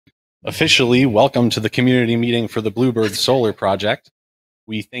Officially, welcome to the community meeting for the Bluebird Solar Project.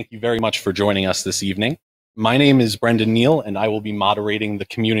 We thank you very much for joining us this evening. My name is Brendan Neal, and I will be moderating the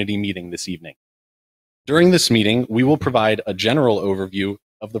community meeting this evening. During this meeting, we will provide a general overview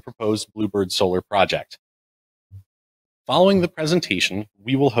of the proposed Bluebird Solar Project. Following the presentation,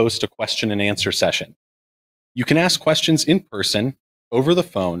 we will host a question and answer session. You can ask questions in person, over the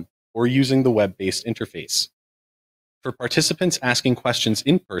phone, or using the web-based interface. For participants asking questions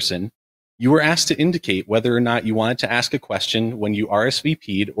in person, you were asked to indicate whether or not you wanted to ask a question when you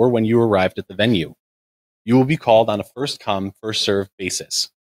RSVP'd or when you arrived at the venue. You will be called on a first-come, first-served basis.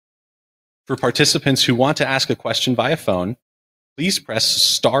 For participants who want to ask a question via phone, please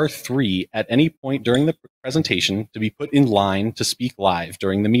press *3 at any point during the presentation to be put in line to speak live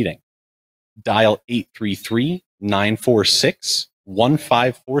during the meeting. Dial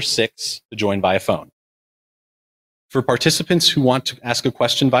 833-946-1546 to join via phone. For participants who want to ask a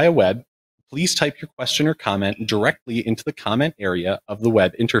question via web, please type your question or comment directly into the comment area of the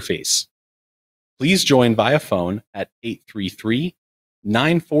web interface. Please join via phone at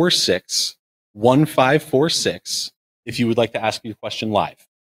 833-946-1546 if you would like to ask your question live.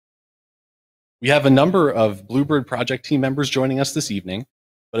 We have a number of Bluebird project team members joining us this evening,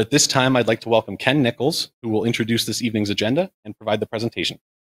 but at this time I'd like to welcome Ken Nichols, who will introduce this evening's agenda and provide the presentation.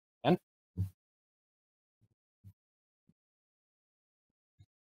 Ken?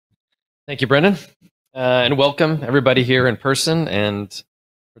 Thank you, Brendan, and welcome everybody here in person and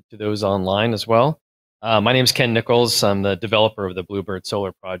to those online as well. My name is Ken Nichols. I'm the developer of the Bluebird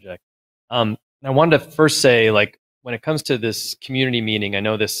Solar Project. And I wanted to first say, when it comes to this community meeting, I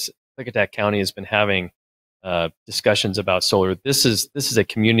know Bickleton County has been having discussions about solar. This is a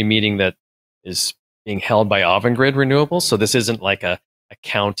community meeting that is being held by Avangrid Renewables, so this isn't like a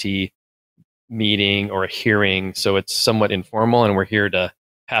county meeting or a hearing, so it's somewhat informal, and we're here to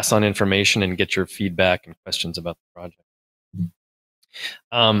pass on information and get your feedback and questions about the project.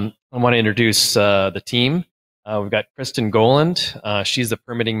 I want to introduce the team. We've got Kristen Goland. She's the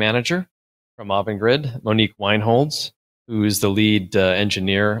permitting manager from Avangrid. Monique Weinholz, who's the lead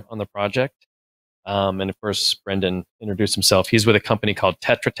engineer on the project. And of course, Brendan introduced himself. He's with a company called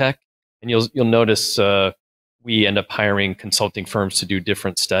Tetra Tech. And you'll notice we end up hiring consulting firms to do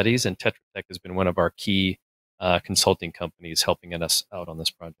different studies. And Tetra Tech has been one of our key consulting companies helping us out on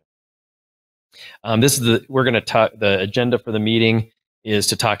this project. We're going to talk. The agenda for the meeting is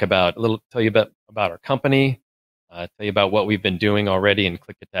to talk about tell you about our company, tell you about what we've been doing already in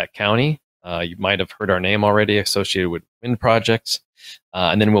Bickleton County. You might have heard our name already associated with wind projects,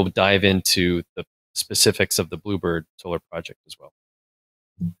 and then we'll dive into the specifics of the Bluebird Solar Project as well.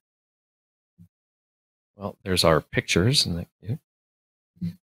 Well, there's our pictures.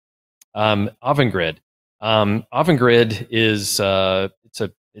 Avangrid. Avangrid is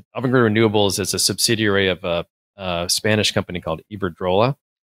Avangrid Renewables is a subsidiary of a Spanish company called Iberdrola.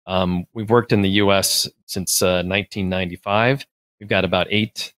 We've worked in the U.S. since 1995. We've got about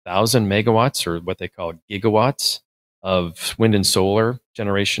 8,000 megawatts, or what they call gigawatts, of wind and solar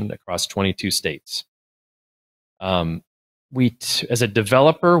generation across 22 states. As a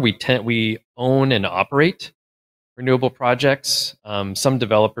developer, we own and operate renewable projects. Some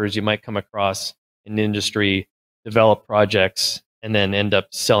developers you might come across in the industry develop projects and then end up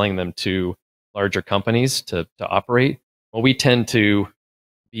selling them to larger companies to operate. Well, we tend to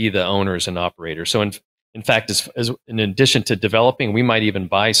be the owners and operators. So in fact, as in addition to developing, we might even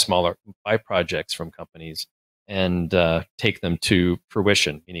buy projects from companies and take them to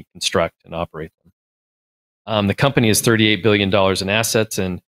fruition, meaning construct and operate them. The company is $38 billion in assets,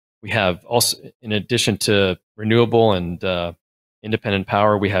 and we have also, in addition to renewable and independent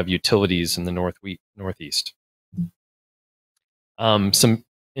power, we have utilities in the Northeast. Some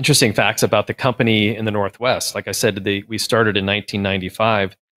interesting facts about the company in the Northwest. Like I said, we started in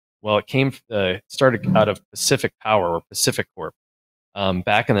 1995. Well, it started out of Pacific Power, or Pacific Corp.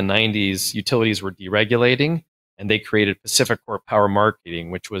 Back in the 90s, utilities were deregulating, and they created Pacific Corp Power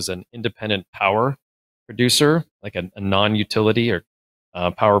Marketing, which was an independent power producer, like a non-utility or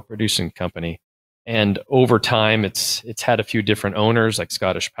power producing company. And over time, it's had a few different owners, like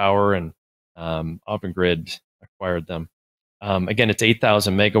Scottish Power, and Avangrid acquired them. Again, it's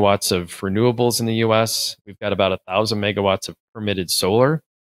 8,000 megawatts of renewables in the U.S. We've got about 1,000 megawatts of permitted solar.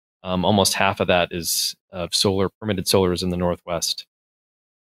 Almost half of that is permitted solar is in the Northwest.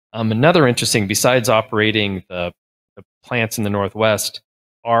 Another interesting, besides operating the plants in the Northwest,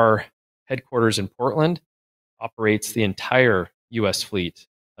 our headquarters in Portland operates the entire U.S. fleet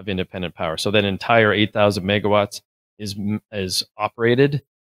of independent power. So that entire 8,000 megawatts is operated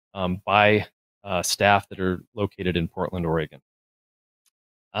by staff that are located in Portland, Oregon.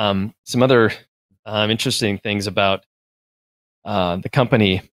 Some other interesting things about the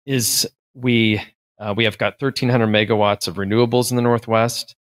company is we have got 1,300 megawatts of renewables in the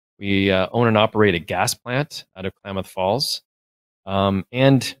Northwest. We own and operate a gas plant out of Klamath Falls.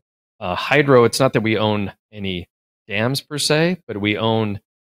 And hydro, it's not that we own any dams per se, but we own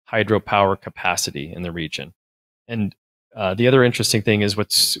hydropower capacity in the region. And the other interesting thing is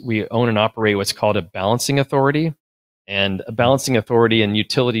we own and operate what's called a balancing authority. And a balancing authority and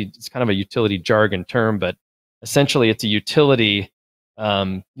utility, it's kind of a utility jargon term, but essentially it's a utility.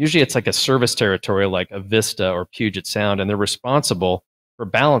 Usually it's like a service territory like a Vista or Puget Sound, and they're responsible for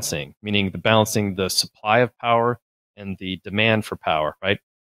balancing, meaning balancing the supply of power and the demand for power, right?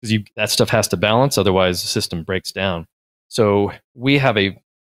 Because that stuff has to balance, otherwise the system breaks down. So we have a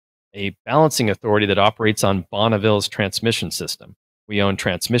balancing authority that operates on Bonneville's transmission system. We own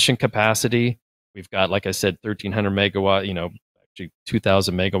transmission capacity. We've got, like I said, 1,300 megawatt, actually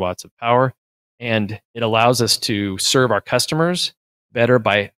 2,000 megawatts of power, and it allows us to serve our customers better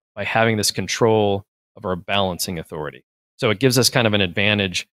by having this control of our balancing authority. So it gives us kind of an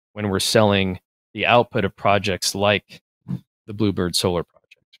advantage when we're selling the output of projects like the Bluebird Solar Project.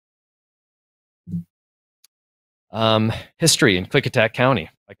 History in Klickitat County.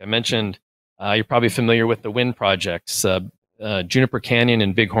 Like I mentioned, you're probably familiar with the wind projects. Juniper Canyon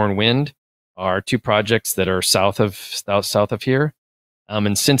and Bighorn Wind are two projects that are south of here.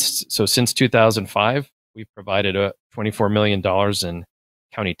 And since 2005, we've provided $24 million in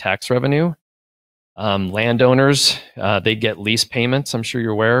county tax revenue. Landowners, they get lease payments, I'm sure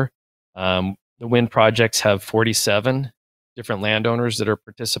you're aware. The wind projects have 47 different landowners that are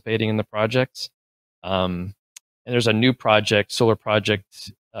participating in the projects. And there's a new project, solar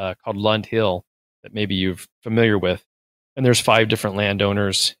project called Lund Hill that maybe you're familiar with. And there's 5 different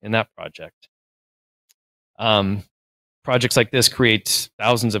landowners in that project. Projects like this create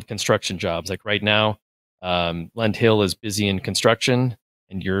thousands of construction jobs. Like right now, Lund Hill is busy in construction,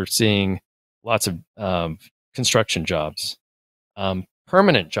 and you're seeing lots of construction jobs.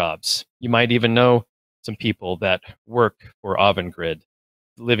 Permanent jobs. You might even know some people that work for Avangrid,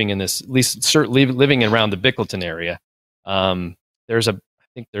 living in this, at least certainly living around the Bickleton area. I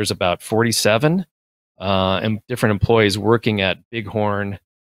think there's about 47 and different employees working at Bighorn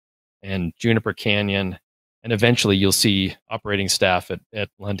and Juniper Canyon, and eventually you'll see operating staff at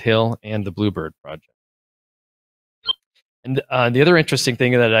Lund Hill and the Bluebird project. And the other interesting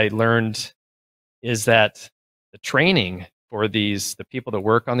thing that I learned is that the training for the people that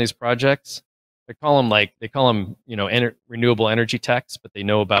work on these projects, they call them renewable energy techs, but they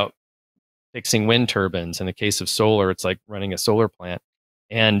know about fixing wind turbines. In the case of solar, it's like running a solar plant.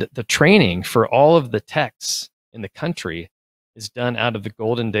 And the training for all of the techs in the country is done out of the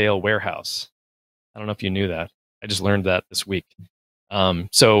Goldendale warehouse. I don't know if you knew that. I just learned that this week.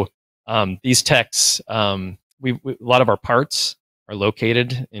 These techs, a lot of our parts are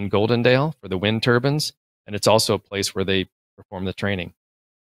located in Goldendale for the wind turbines, and it's also a place where they perform the training.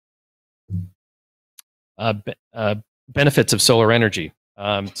 Benefits of solar energy.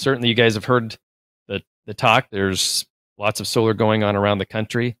 Certainly you guys have heard the talk. There's lots of solar going on around the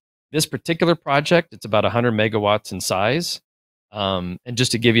country. This particular project, it's about 100 megawatts in size. And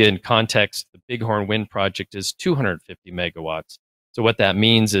just to give you in context, the Bighorn Wind Project is 250 megawatts. So what that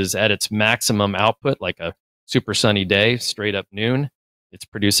means is at its maximum output, like a super sunny day, straight up noon, it's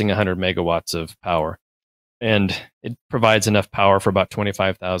producing 100 megawatts of power. And it provides enough power for about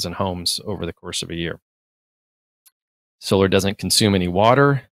 25,000 homes over the course of a year. Solar doesn't consume any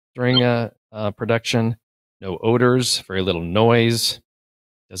water during production, no odors, very little noise,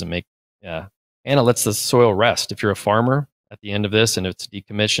 doesn't make, and it lets the soil rest. If you're a farmer at the end of this and it's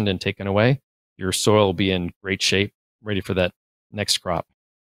decommissioned and taken away, your soil will be in great shape, ready for that next crop.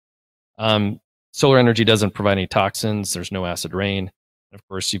 Solar energy doesn't provide any toxins. There's no acid rain. And of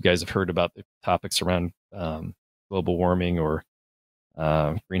course, you guys have heard about the topics around global warming or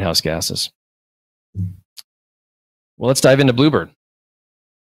greenhouse gases. Well, let's dive into Bluebird.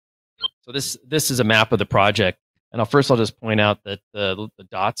 So this is a map of the project. And I'll just point out that the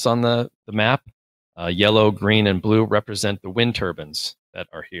dots on the map, yellow, green, and blue, represent the wind turbines that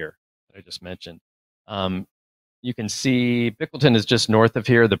are here that I just mentioned. You can see Bickleton is just north of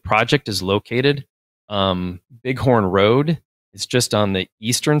here. The project is located. Bighorn Road is just on the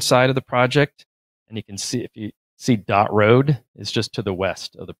eastern side of the project. And you can see, if you see Dot Road, is just to the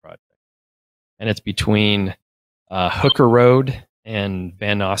west of the project. And it's between Hooker Road and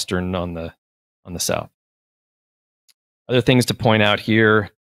Van Nostrand on the south. Other things to point out here,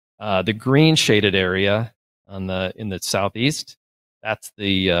 the green shaded area in the southeast, that's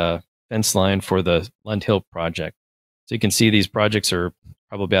the fence line for the Lund Hill project. So you can see these projects are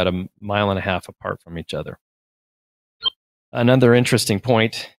probably about a mile and a half apart from each other. Another interesting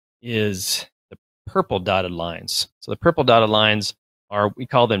point is the purple dotted lines. So the purple dotted lines are, we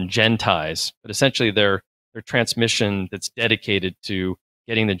call them gen ties, but essentially they're transmission that's dedicated to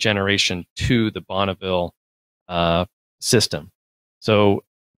getting the generation to the Bonneville system. So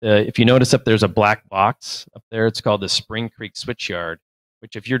if you notice up there's a black box up there, it's called the Spring Creek Switchyard,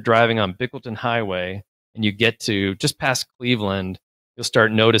 which if you're driving on Bickleton Highway and you get to just past Cleveland, you'll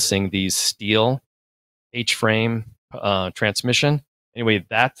start noticing these steel H-frame transmission. Anyway,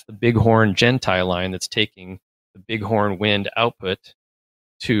 that's the Bighorn gen tie line that's taking the Bighorn wind output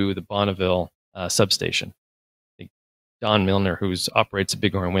to the Bonneville substation. I think Don Milner, who operates the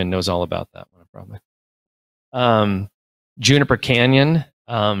Bighorn wind, knows all about that one, probably. Juniper Canyon.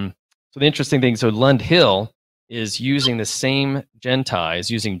 So the interesting thing, so Lund Hill is using the same gen ties,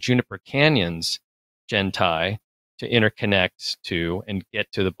 using Juniper Canyon's gen tie to interconnect to and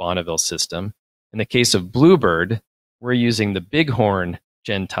get to the Bonneville system. In the case of Bluebird, we're using the Bighorn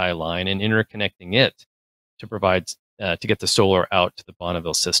gen tie line and interconnecting it to provide to get the solar out to the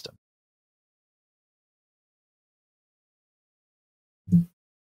Bonneville system. I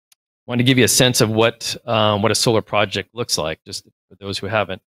want to give you a sense of what a solar project looks like, just for those who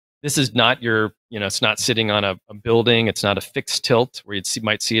haven't. This is not your, it's not sitting on a building. It's not a fixed tilt where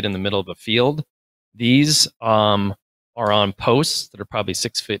might see it in the middle of a field. These are on posts that are probably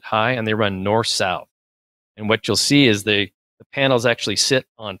 6 feet high, and they run north-south. And what you'll see is the panels actually sit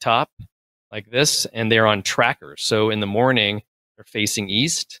on top like this, and they're on trackers. So in the morning, they're facing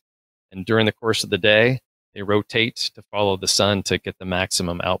east, and during the course of the day, they rotate to follow the sun to get the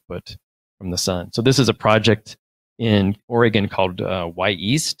maximum output from the sun. So this is a project in Oregon called Y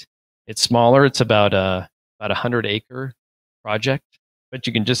East. It's smaller. It's about a 100-acre project, but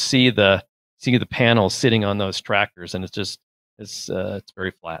you can just see the panels sitting on those trackers, and it's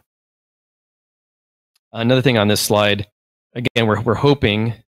very flat. Another thing on this slide, again, we're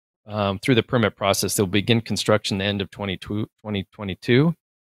hoping through the permit process they'll begin construction the end of 2022,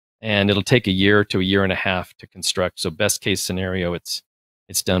 and it'll take a year to a year and a half to construct. So best case scenario, it's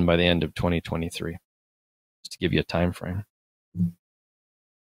done by the end of 2023. Just to give you a time frame.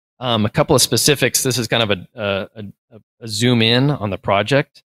 A couple of specifics. This is kind of a zoom in on the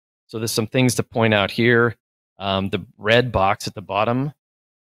project. So there's some things to point out here. The red box at the bottom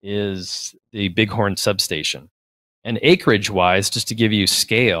is the Bighorn substation. And acreage-wise, just to give you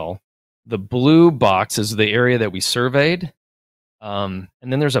scale, the blue box is the area that we surveyed. And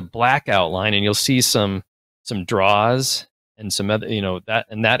then there's a black outline, and you'll see some draws and some other,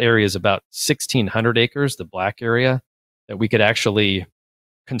 that area is about 1,600 acres, the black area, that we could actually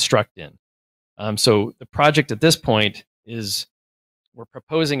construct in. So the project at this point is, we're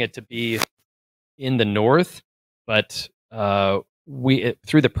proposing it to be in the north, but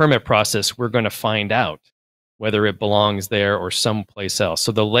through the permit process, we're going to find out whether it belongs there or someplace else.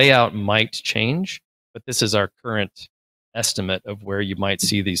 So the layout might change, but this is our current estimate of where you might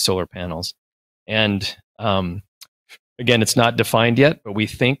see these solar panels. And again, it's not defined yet, but we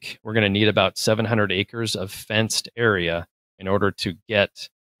think we're going to need about 700 acres of fenced area in order to get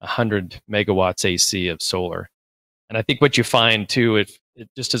 100 megawatts AC of solar. And I think what you find too, it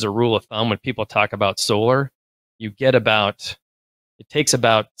just as a rule of thumb, when people talk about solar, it takes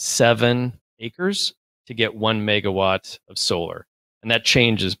about 7 acres to get 1 megawatt of solar. And that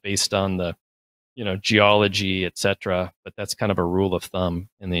changes based on the, geology, etc. But that's kind of a rule of thumb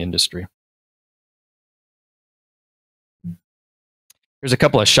in the industry. Here's a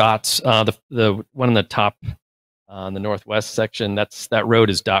couple of shots. The one on the top, the northwest section, that road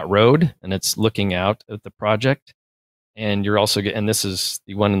is Dot Road, and it's looking out at the project. And you're also and this is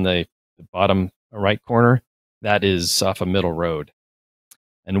the one in the bottom right corner. That is off a Middle Road.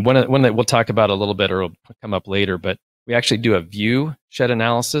 And one that we'll talk about a little bit, or it'll come up later, but we actually do a view shed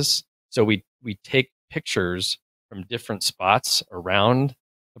analysis. So we take pictures from different spots around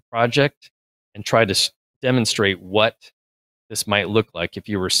the project and try to demonstrate what this might look like if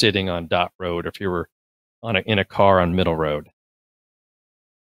you were sitting on Dot Road, or if you were in a car on Middle Road.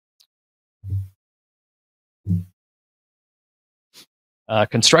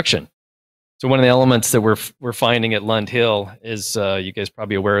 Construction. So one of the elements that we're finding at Lund Hill is, you guys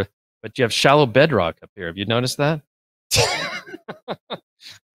probably aware, but you have shallow bedrock up here. Have you noticed that?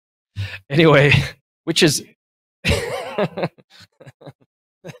 Anyway, which is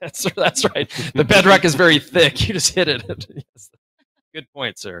that's right. The bedrock is very thick. You just hit it. Yes. Good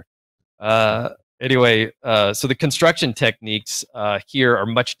point, sir. Anyway, so the construction techniques here are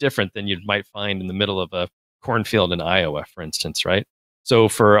much different than you might find in the middle of a cornfield in Iowa, for instance, right? So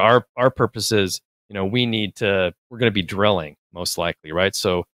for our purposes, we're going to be drilling. most likely, right?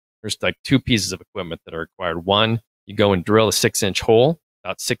 So there's like two pieces of equipment that are required. One, you go and drill a 6-inch hole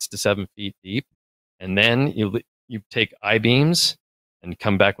about 6 to 7 feet deep, and then you take I-beams and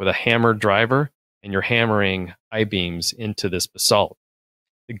come back with a hammer driver, and you're hammering I-beams into this basalt.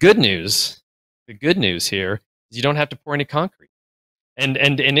 The good news here is you don't have to pour any concrete. And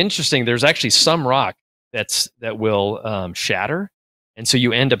interesting, there's actually some rock that will shatter, and so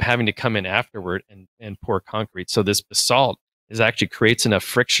you end up having to come in afterward and pour concrete. So this basalt actually creates enough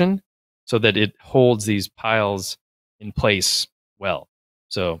friction so that it holds these piles in place well.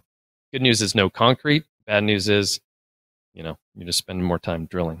 So good news is no concrete. Bad news is, you're just spending more time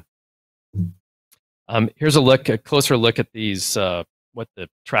drilling. Here's a closer look at these, what the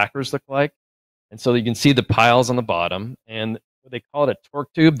trackers look like. And so you can see the piles on the bottom, and what they call it a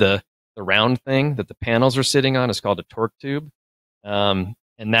torque tube, the round thing that the panels are sitting on is called a torque tube. And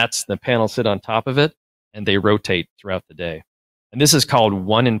that's the panels sit on top of it, and they rotate throughout the day. And this is called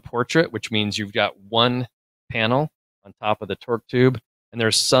one in portrait, which means you've got one panel on top of the torque tube. And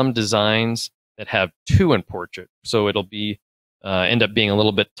there's some designs that have two in portrait. So it'll be end up being a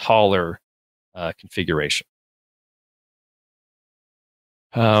little bit taller configuration.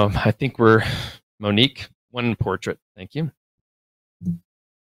 I think we're Monique, one in portrait. Thank you.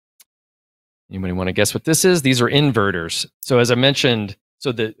 Anybody want to guess what this is? These are inverters. So as I mentioned,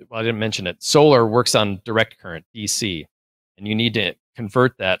 I didn't mention it. Solar works on direct current, DC, and you need to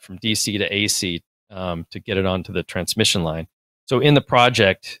convert that from DC to AC to get it onto the transmission line. So in the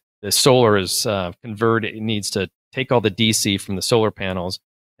project, the solar is converted. It needs to take all the DC from the solar panels,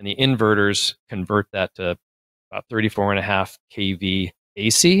 and the inverters convert that to about 34.5 kV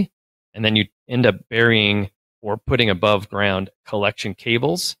AC, and then you end up burying or putting above ground collection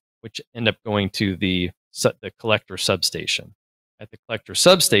cables, which end up going to the collector substation. At the collector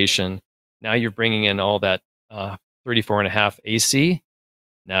substation, now you're bringing in all that 34.5 AC.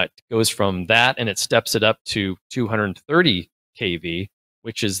 Now it goes from that and it steps it up to 230 kV,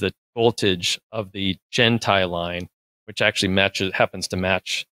 which is the voltage of the Gentie line, which actually happens to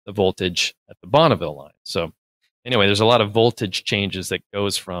match the voltage at the Bonneville line. So anyway, there's a lot of voltage changes that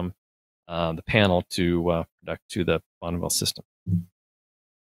goes from the panel to the Bonneville system.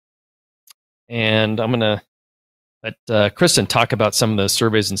 And I'm going to let Kristen talk about some of the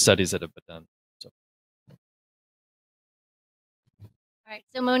surveys and studies that have been done. So. All right,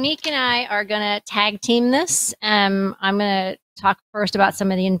 so Monique and I are going to tag team this. I'm going to talk first about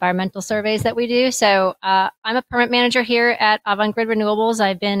some of the environmental surveys that we do. So I'm a permit manager here at Avangrid Renewables.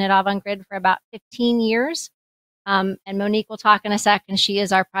 I've been at Avangrid for about 15 years. And Monique will talk in a second. She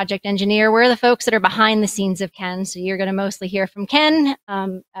is our project engineer. We're the folks that are behind the scenes of Ken. So you're going to mostly hear from Ken.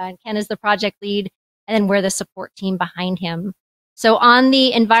 Ken is the project lead, and then we're the support team behind him. So on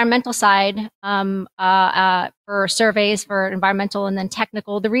the environmental side, for surveys for environmental and then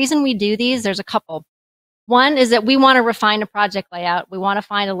technical, the reason we do these, there's a couple. One is that we want to refine a project layout. We want to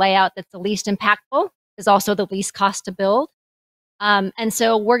find a layout that's the least impactful, is also the least cost to build. And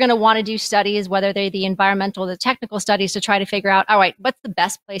so we're going to want to do studies, whether they're the environmental or the technical studies, to try to figure out, all right, what's the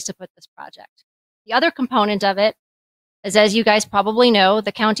best place to put this project? The other component of it is, as you guys probably know,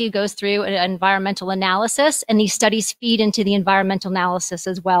 the county goes through an environmental analysis, and these studies feed into the environmental analysis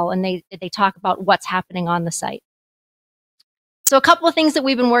as well, and they talk about what's happening on the site. So a couple of things that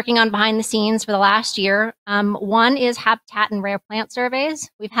we've been working on behind the scenes for the last year. One is habitat and rare plant surveys.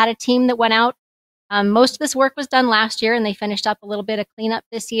 We've had a team that went out. Most of this work was done last year, and they finished up a little bit of cleanup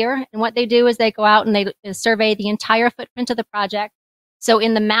this year. And what they do is they go out and they survey the entire footprint of the project. So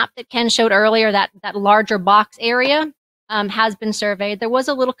in the map that Ken showed earlier, that larger box area has been surveyed. There was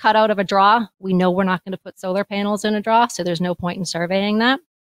a little cutout of a draw. We know we're not going to put solar panels in a draw, so there's no point in surveying that.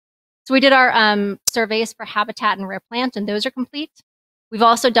 So we did our surveys for habitat and rare plant, and those are complete. We've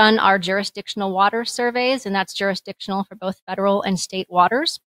also done our jurisdictional water surveys, and that's jurisdictional for both federal and state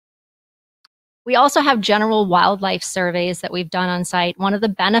waters. We also have general wildlife surveys that we've done on site. One of the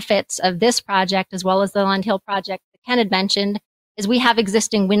benefits of this project, as well as the Land Hill project that Ken had mentioned, is we have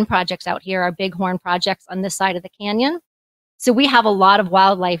existing wind projects out here, our bighorn projects on this side of the canyon. So we have a lot of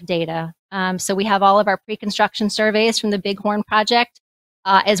wildlife data. So we have all of our pre-construction surveys from the bighorn project,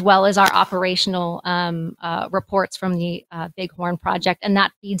 as well as our operational reports from the bighorn project, and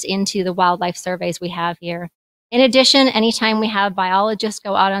that feeds into the wildlife surveys we have here. In addition, anytime we have biologists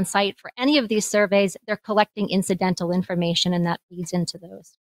go out on site for any of these surveys, they're collecting incidental information, and that feeds into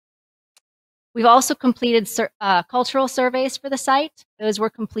those. We've also completed cultural surveys for the site. Those were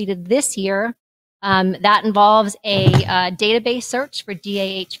completed this year. That involves a database search for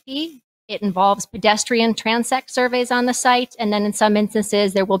DAHP. It involves pedestrian transect surveys on the site, and then in some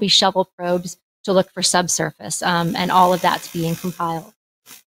instances, there will be shovel probes to look for subsurface, and all of that's being compiled.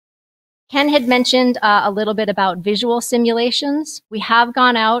 Ken had mentioned a little bit about visual simulations. We have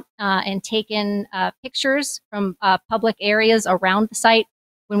gone out and taken pictures from public areas around the site.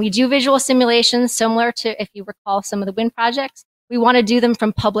 When we do visual simulations, similar to, if you recall, some of the wind projects, we want to do them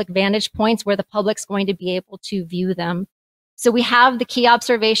from public vantage points where the public's going to be able to view them. So we have the key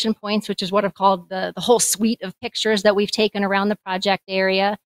observation points, which is what I've called the whole suite of pictures that we've taken around the project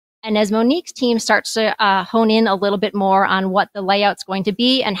area. And as Monique's team starts to hone in a little bit more on what the layout's going to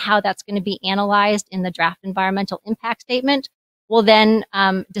be and how that's going to be analyzed in the draft environmental impact statement, we'll then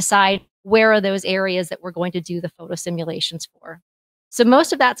decide where are those areas that we're going to do the photo simulations for. So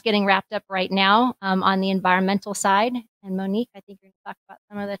most of that's getting wrapped up right now on the environmental side. And Monique, I think you're going to talk about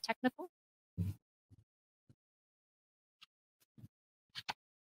some of the technical.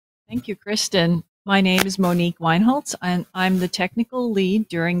 Thank you, Kristen. My name is Monique Weinholtz, and I'm the technical lead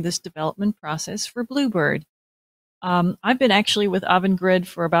during this development process for Bluebird. I've been actually with Avangrid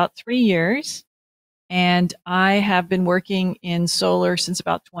for about 3 years, and I have been working in solar since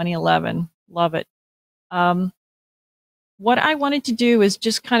about 2011. Love it. What I wanted to do is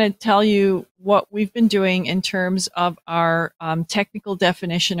just kind of tell you what we've been doing in terms of our technical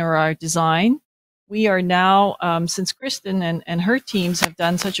definition or our design. We are now, since Kristen and her teams have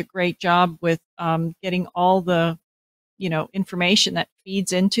done such a great job with getting all the, information that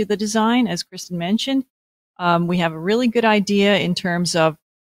feeds into the design, as Kristen mentioned, we have a really good idea in terms of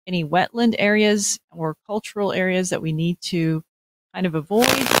any wetland areas or cultural areas that we need to kind of avoid.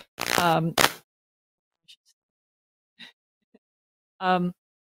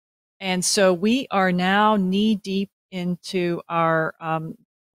 And so we are now knee deep into our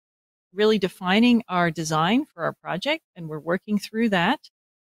really defining our design for our project, and we're working through that.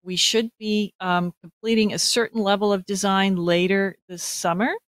 We should be completing a certain level of design later this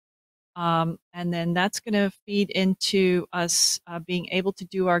summer, and then that's going to feed into us being able to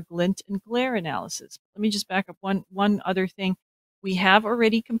do our glint and glare analysis. Let me just back up one other thing. We have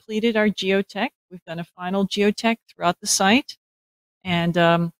already completed our geotech. We've done a final geotech throughout the site,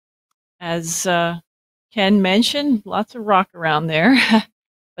 and as Ken mentioned, lots of rock around there.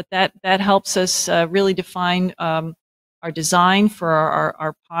 But that helps us really define our design for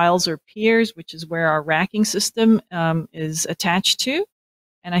our piles or piers, which is where our racking system is attached to.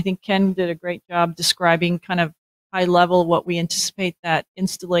 And I think Ken did a great job describing kind of high level what we anticipate that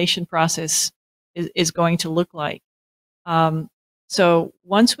installation process is going to look like. So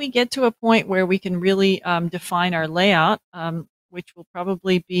once we get to a point where we can really define our layout, which will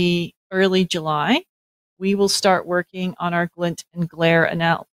probably be early July, we will start working on our glint and glare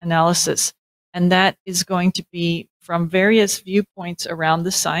analysis. And that is going to be from various viewpoints around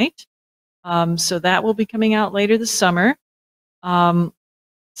the site. So that will be coming out later this summer.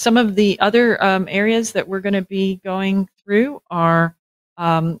 Some of the other areas that we're going to be going through are,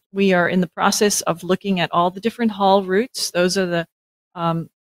 we are in the process of looking at all the different haul routes. Those are the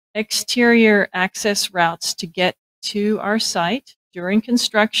exterior access routes to get to our site during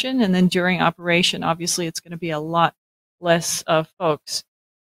construction, and then during operation, obviously, it's going to be a lot less folks.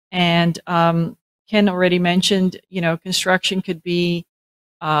 And Ken already mentioned, construction could be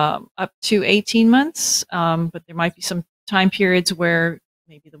up to 18 months, but there might be some time periods where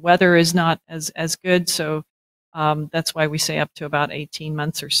maybe the weather is not as good. So that's why we say up to about 18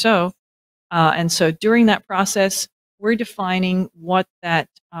 months or so. And so during that process, we're defining what that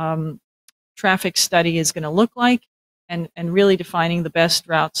traffic study is going to look like, and really defining the best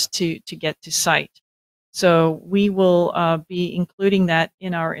routes to get to site. So we will be including that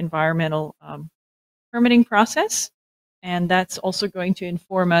in our environmental permitting process, and that's also going to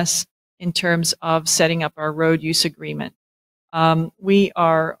inform us in terms of setting up our road use agreement. We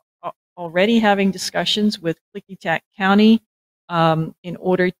are already having discussions with Bickleton County in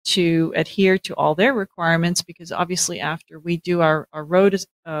order to adhere to all their requirements, because obviously after we do our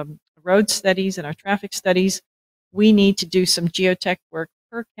road studies and our traffic studies, we need to do some geotech work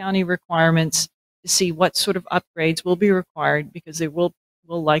per county requirements to see what sort of upgrades will be required, because there will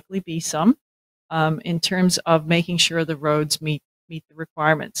likely be some in terms of making sure the roads meet the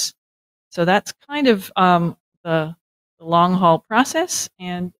requirements. So that's kind of the long haul process.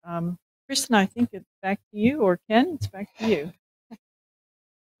 And Kristen, I think it's back to you, or Ken, it's back to you.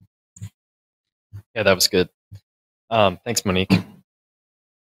 Yeah, that was good. Thanks, Monique.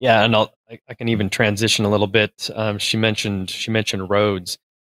 Yeah, and I can even transition a little bit. She mentioned roads.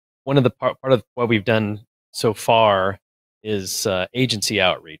 One of the part of what we've done so far is agency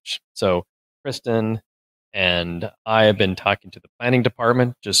outreach. So Kristen and I have been talking to the planning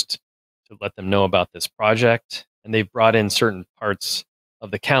department just to let them know about this project, and they've brought in certain parts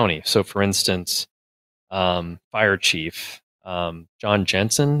of the county. So, for instance, fire chief John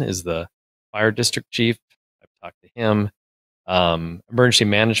Jensen is the fire district chief. I've talked to him. Emergency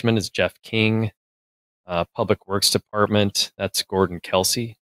management is Jeff King. Public Works Department, that's Gordon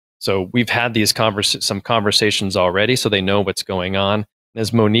Kelsey. So we've had these some conversations already, so they know what's going on. And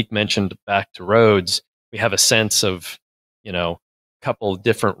as Monique mentioned, back to roads, we have a sense of, a couple of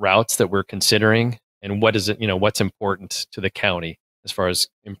different routes that we're considering, and what is it, what's important to the county as far as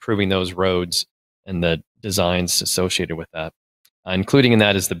improving those roads and the designs associated with that. Including in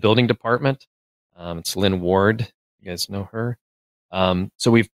that is the building department. It's Lynn Ward. You guys know her. So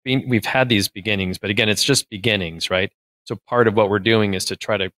we've had these beginnings, but again, it's just beginnings, right? So part of what we're doing is to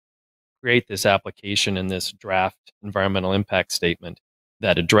try to create this application and this draft environmental impact statement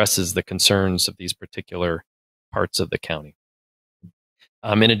that addresses the concerns of these particular parts of the county.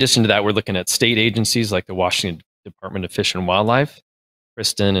 In addition to that, we're looking at state agencies like the Washington Department of Fish and Wildlife.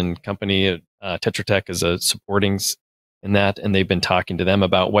 Kristen and company, Tetra Tech is supporting in that, and they've been talking to them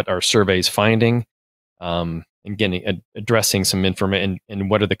about what our survey's finding. And getting addressing some information and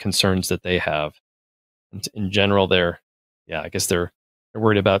what are the concerns that they have. And in general, they're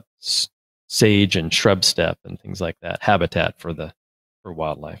worried about sage and shrub steppe and things like that, habitat for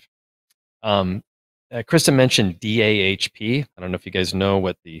wildlife. Krista mentioned DAHP. I don't know if you guys know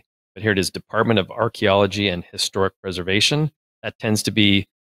but here it is, Department of Archaeology and Historic Preservation. That tends to be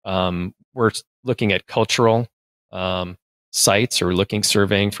we're looking at cultural sites or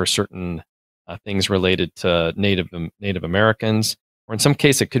surveying for certain things related to Native Americans, or in some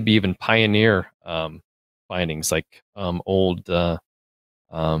case, it could be even pioneer findings, like old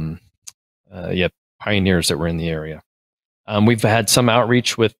pioneers that were in the area. We've had some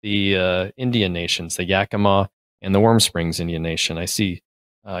outreach with the Indian nations, the Yakima and the Warm Springs Indian Nation. I see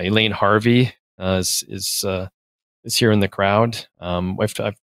Elaine Harvey is here in the crowd.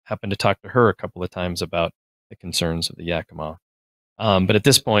 I've happened to talk to her a couple of times about the concerns of the Yakima. But at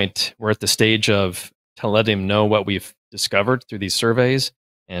this point, we're at the stage of to let him know what we've discovered through these surveys,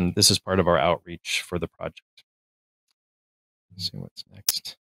 and this is part of our outreach for the project. Let's see what's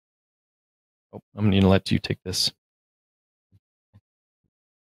next. Oh, I'm going to let you take this.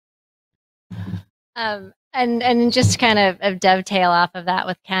 And just kind of dovetail off of that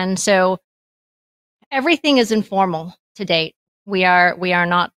with Ken. So everything is informal to date. We are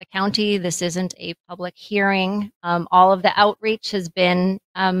not the county. This isn't a public hearing. All of the outreach has been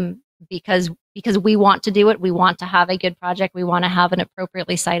because we want to do it. We want to have a good project. We want to have an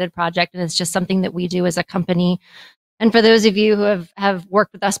appropriately cited project, and it's just something that we do as a company. And for those of you who have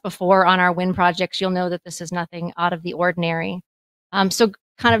worked with us before on our wind projects, you'll know that this is nothing out of the ordinary. So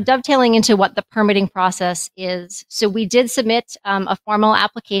kind of dovetailing into what the permitting process is. So we did submit a formal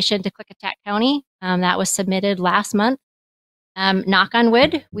application to Klickitat County. That was submitted last month. Knock on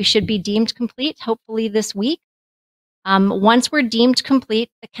wood, we should be deemed complete, hopefully this week. Once we're deemed complete,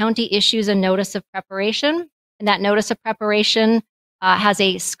 the county issues a notice of preparation, and that notice of preparation has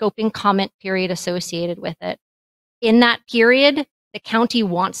a scoping comment period associated with it. In that period, the county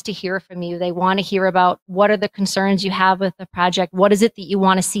wants to hear from you. They want to hear about what are the concerns you have with the project, what is it that you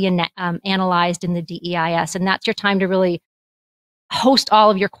want to see analyzed in the DEIS, and that's your time to really host all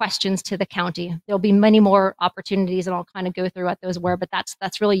of your questions to the county. There'll be many more opportunities, and I'll kind of go through what those were, but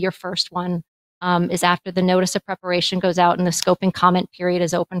that's really your first one, is after the notice of preparation goes out and the scoping comment period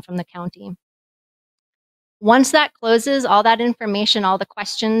is open from the county. Once that closes, all that information, all the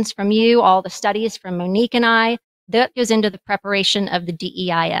questions from you, all the studies from Monique and I, that goes into the preparation of the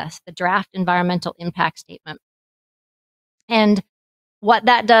DEIS, the Draft Environmental Impact Statement. And what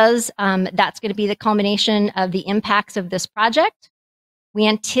that does, that's going to be the culmination of the impacts of this project. We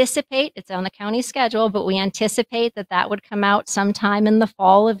anticipate, it's on the county schedule, but we anticipate that that would come out sometime in the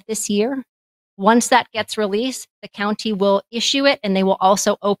fall of this year. Once that gets released, the county will issue it, and they will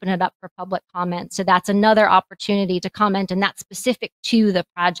also open it up for public comment. So that's another opportunity to comment, and that's specific to the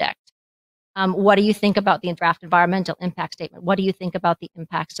project. What do you think about the draft environmental impact statement? What do you think about the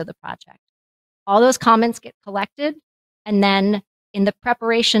impacts to the project? All those comments get collected, and then in the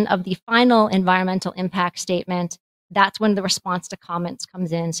preparation of the final environmental impact statement, that's when the response to comments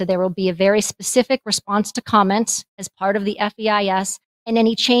comes in. So there will be a very specific response to comments as part of the FEIS, and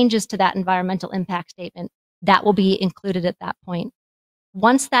any changes to that environmental impact statement, that will be included at that point.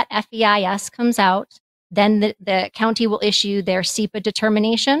 Once that FEIS comes out, then the county will issue their SEPA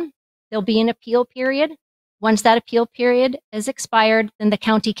determination. There'll be an appeal period. Once that appeal period is expired, then the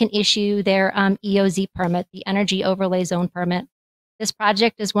county can issue their EOZ permit, the Energy Overlay Zone permit. This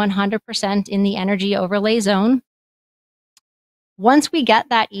project is 100% in the Energy Overlay Zone. Once we get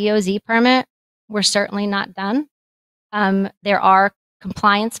that EOZ permit, we're certainly not done. There are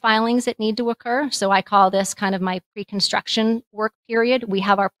compliance filings that need to occur. So I call this kind of my pre-construction work period. We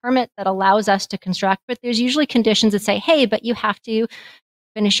have our permit that allows us to construct, but there's usually conditions that say, hey, but you have to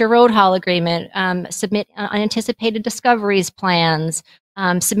finish your road haul agreement, submit unanticipated discoveries plans,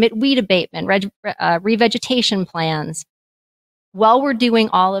 submit weed abatement, revegetation plans. While we're doing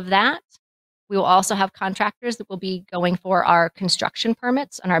all of that, we will also have contractors that will be going for our construction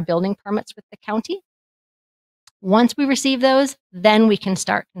permits and our building permits with the county. Once we receive those, then we can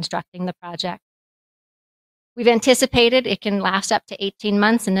start constructing the project. We've anticipated it can last up to 18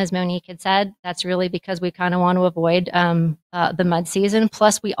 months, and as Monique had said, that's really because we kind of want to avoid the mud season.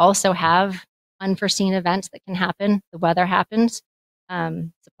 Plus, we also have unforeseen events that can happen. The weather happens,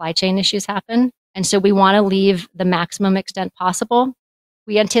 supply chain issues happen, and so we want to leave the maximum extent possible.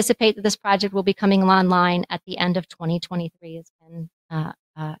 We anticipate that this project will be coming online at the end of 2023, as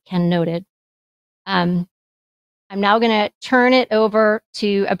Ken noted. I'm now going to turn it over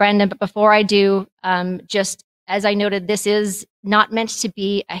to Brendan, but before I do, just as I noted, this is not meant to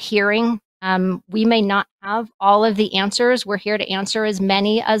be a hearing. We may not have all of the answers. We're here to answer as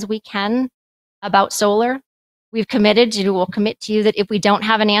many as we can about solar. We'll commit to you that if we don't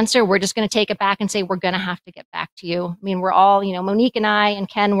have an answer, we're just going to take it back and say, we're going to have to get back to you. I mean, we're all, Monique and I and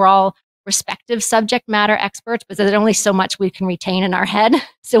Ken, we're all respective subject matter experts, but there's only so much we can retain in our head.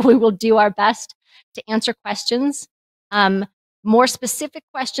 So we will do our best to answer questions. More specific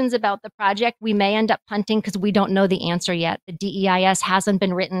questions about the project, we may end up punting because we don't know the answer yet. The DEIS hasn't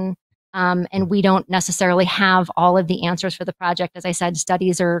been written, and we don't necessarily have all of the answers for the project. As I said,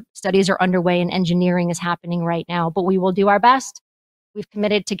 studies are underway and engineering is happening right now, but we will do our best. We've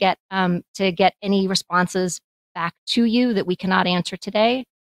committed to get any responses back to you that we cannot answer today.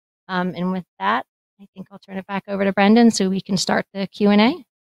 And with that, I think I'll turn it back over to Brendan so we can start the Q&A.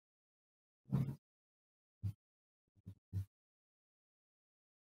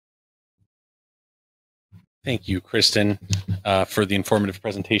 Thank you, Kristen, for the informative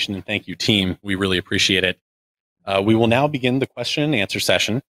presentation, and thank you, team. We really appreciate it. We will now begin the question and answer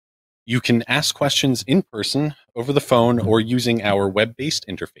session. You can ask questions in person, over the phone, or using our web-based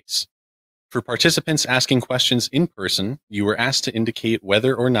interface. For participants asking questions in person, you were asked to indicate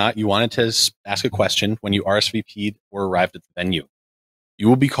whether or not you wanted to ask a question when you RSVP'd or arrived at the venue. You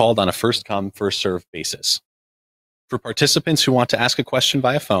will be called on a first-come, first-served basis. For participants who want to ask a question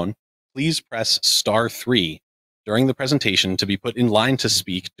via phone, please press *3 during the presentation to be put in line to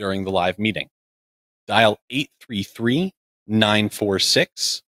speak during the live meeting. Dial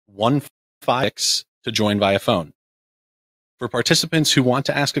 833-946-156 to join via phone. For participants who want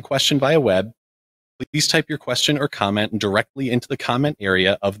to ask a question via web, please type your question or comment directly into the comment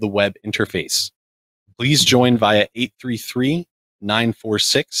area of the web interface. Please join via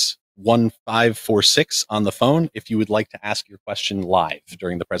 833-946-1546 on the phone if you would like to ask your question live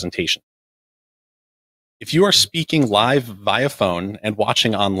during the presentation. If you are speaking live via phone and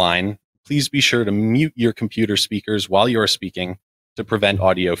watching online, please be sure to mute your computer speakers while you are speaking to prevent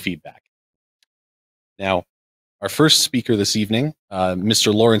audio feedback. Now, our first speaker this evening,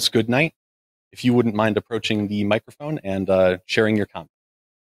 Mr. Lawrence Goodnight, if you wouldn't mind approaching the microphone and sharing your comment.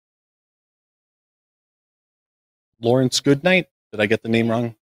 Lawrence Goodnight, did I get the name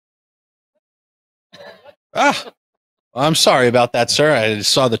wrong? I'm sorry about that, sir. I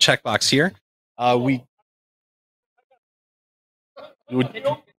saw the checkbox here. We would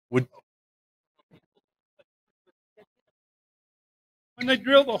when they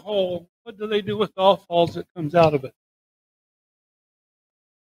drill the hole, what do they do with the offalls that comes out of it?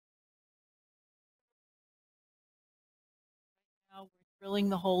 Now we're drilling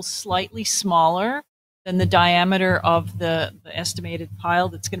the hole slightly smaller than the diameter of the estimated pile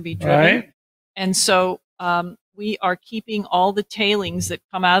that's going to be driven. Right. And so we are keeping all the tailings that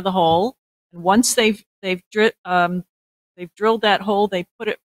come out of the hole. And once they've drilled that hole, they put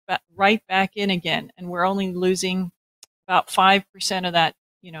it right back in again. And we're only losing about 5% of that,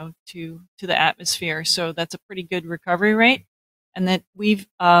 to the atmosphere. So that's a pretty good recovery rate. And that we've,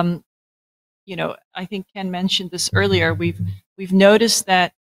 I think Ken mentioned this earlier. We've noticed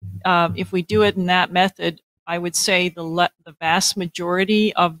that if we do it in that method, I would say the vast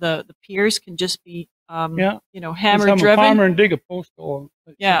majority of the piers can just be, hammer driven. A farmer and dig a post hole.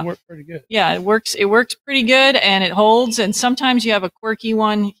 Yeah, it works pretty good. Yeah, it works. It works pretty good, and it holds. And sometimes you have a quirky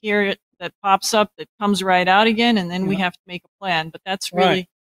one here that pops up that comes right out again, and then we have to make a plan. But that's really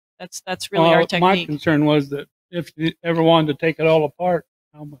that's really our technique. My concern was that if you ever wanted to take it all apart,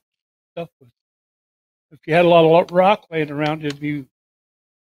 how much stuff was. If you had a lot of rock laying around, it'd be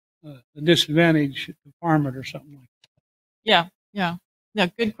a disadvantage to farm it or something like that. Yeah. No,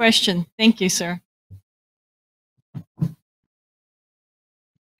 good question. Thank you, sir.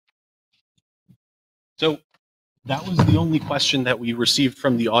 So that was the only question that we received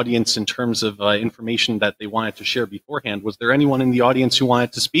from the audience in terms of information that they wanted to share beforehand. Was there anyone in the audience who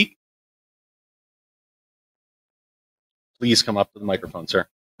wanted to speak? Please come up to the microphone, sir.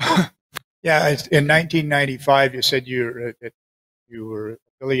 Yeah, in 1995, you said you were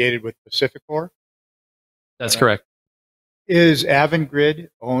affiliated with Pacificor. That's correct. Is Avangrid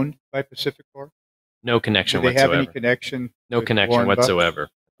owned by Pacificor? No connection Do they whatsoever. have any connection? No with connection Warren Buffett? whatsoever at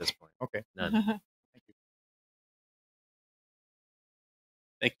this point. Okay. None.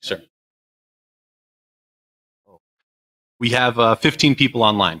 Thank you, sir. We have 15 people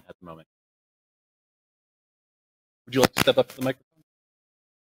online at the moment. Would you like to step up to the microphone?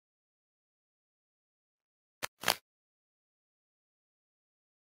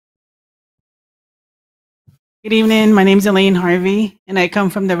 Good evening. My name is Elaine Harvey, and I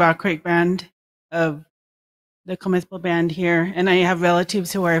come from the Rock Creek band of the commercial band here. And I have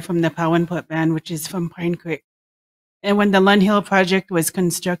relatives who are from the Powanput band, which is from Pine Creek. And when the Lund Hill project was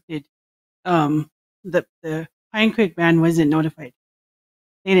constructed, the Pine Creek band wasn't notified.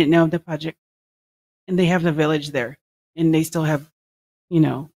 They didn't know of the project, and they have the village there, and they still have,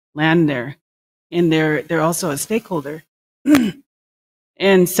 land there, and they're also a stakeholder.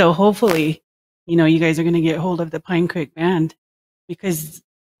 And so hopefully, you guys are going to get hold of the Pine Creek band, because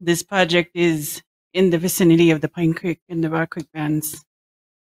this project is in the vicinity of the Pine Creek and the Rock Creek bands.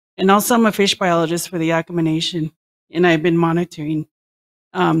 And also, I'm a fish biologist for the Yakima Nation, and I've been monitoring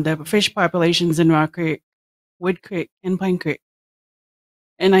the fish populations in Rock Creek, Wood Creek, and Pine Creek.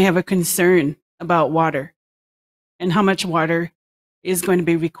 And I have a concern about water and how much water is going to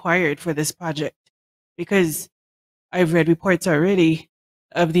be required for this project, because I've read reports already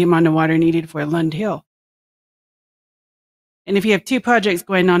of the amount of water needed for Lund Hill. And if you have two projects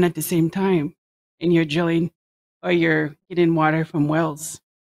going on at the same time, and you're drilling or you're getting water from wells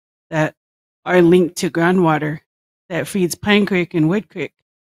that are linked to groundwater that feeds Pine Creek and Wood Creek,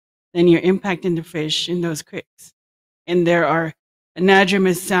 then you're impacting the fish in those creeks. And there are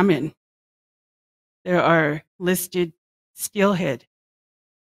anadromous salmon. There are listed steelhead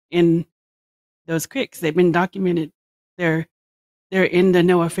in those creeks. They've been documented. They're in the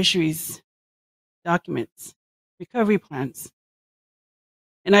NOAA fisheries documents, recovery plans.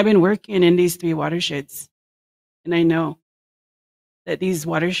 And I've been working in these three watersheds, and I know that these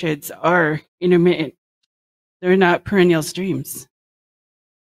watersheds are intermittent. They're not perennial streams.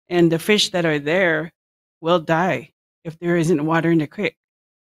 And the fish that are there will die if there isn't water in the creek.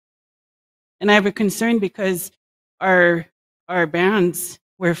 And I have a concern because our bands,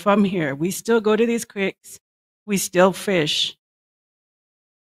 we're from here. We still go to these creeks. We still fish.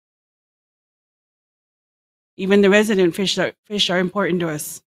 Even the resident fish are important to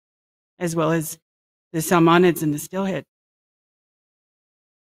us, as well as the salmonids and the steelhead.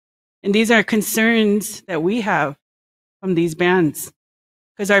 And these are concerns that we have from these bands,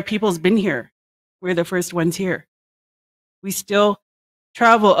 because our people's been here. We're the first ones here. We still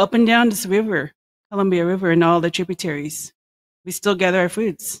travel up and down this river, Columbia River, and all the tributaries. We still gather our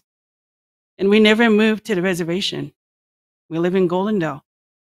foods. And we never moved to the reservation. We live in Goldendale.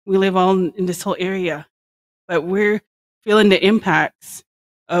 We live all in this whole area. But we're feeling the impacts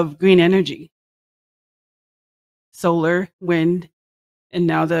of green energy, solar, wind, and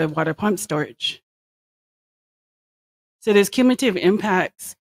now the water pump storage. So there's cumulative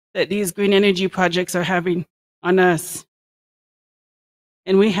impacts that these green energy projects are having on us.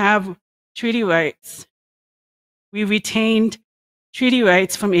 And we have treaty rights. We retained treaty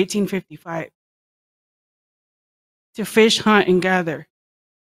rights from 1855 to fish, hunt, and gather.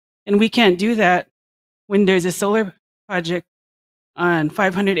 And we can't do that when there's a solar project on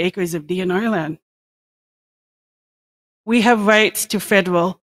 500 acres of DNR land. We have rights to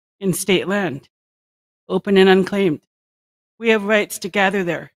federal and state land, open and unclaimed. We have rights to gather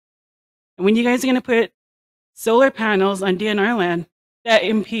there. And when you guys are going to put solar panels on DNR land, that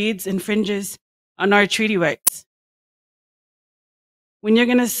impedes, infringes on our treaty rights. When you're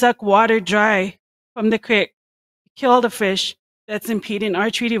going to suck water dry from the creek, kill the fish, that's impeding our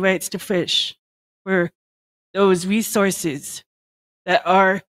treaty rights to fish for those resources that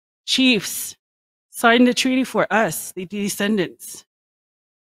our chiefs signed the treaty for us, the descendants.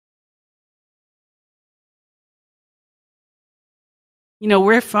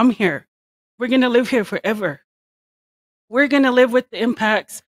 We're from here. We're going to live here forever. We're going to live with the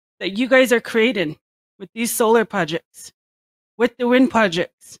impacts that you guys are creating with these solar projects, with the wind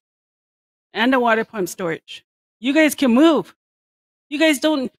projects, and the water pump storage. You guys can move. You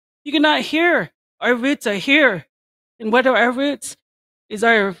cannot hear. Our roots are here. And what are our roots? Is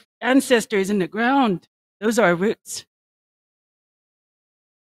our ancestors in the ground. Those are our roots.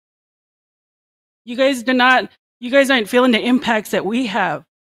 You guys aren't feeling the impacts that we have.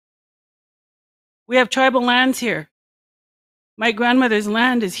 We have tribal lands here. My grandmother's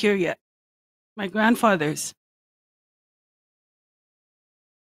land is here yet. My grandfather's.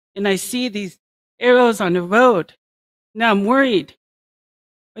 And I see these arrows on the road. Now I'm worried.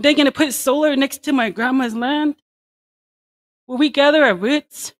 Are they going to put solar next to my grandma's land? Will we gather our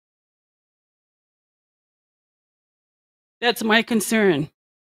roots? That's my concern.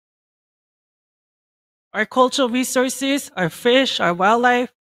 Our cultural resources, our fish, our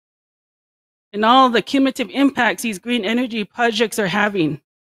wildlife, and all the cumulative impacts these green energy projects are having.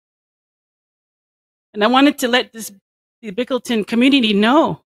 And I wanted to let the Bickleton community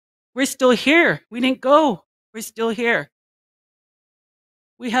know we're still here. We didn't go. We're still here.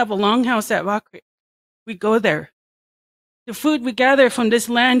 We have a longhouse at Rock Creek. We go there. The food we gather from this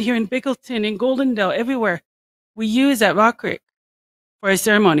land here in Bickleton, in Goldendale, everywhere, we use at Rock Creek for our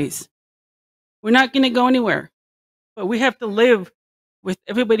ceremonies. We're not going to go anywhere, but we have to live with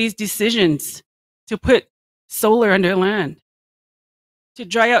everybody's decisions to put solar on their land, to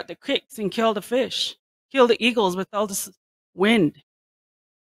dry out the creeks and kill the fish, kill the eagles with all this wind.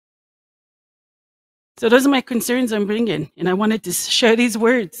 So those are my concerns I'm bringing, and I wanted to share these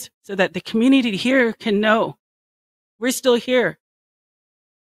words so that the community here can know we're still here,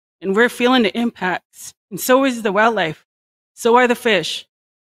 and we're feeling the impacts, and so is the wildlife, so are the fish.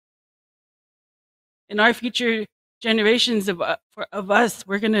 And our future generations of us,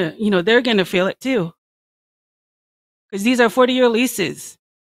 we're gonna, they're gonna feel it too. Because these are 40-year leases.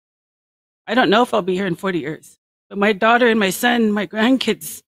 I don't know if I'll be here in 40 years, but my daughter and my son, my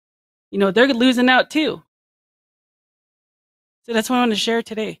grandkids, they're losing out too. So that's what I want to share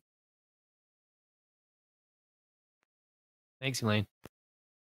today. Thanks, Elaine.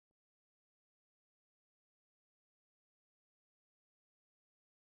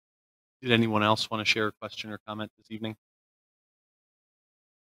 Did anyone else want to share a question or comment this evening?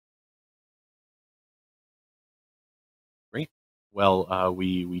 Great. Well,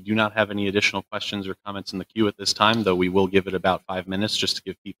 we do not have any additional questions or comments in the queue at this time, though we will give it about 5 minutes just to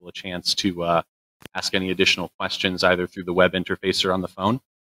give people a chance to ask any additional questions either through the web interface or on the phone.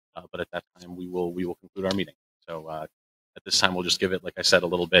 But at that time, we will conclude our meeting. So at this time, we'll just give it, like I said, a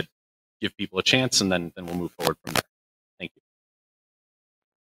little bit, give people a chance, and then we'll move forward from there. Thank you.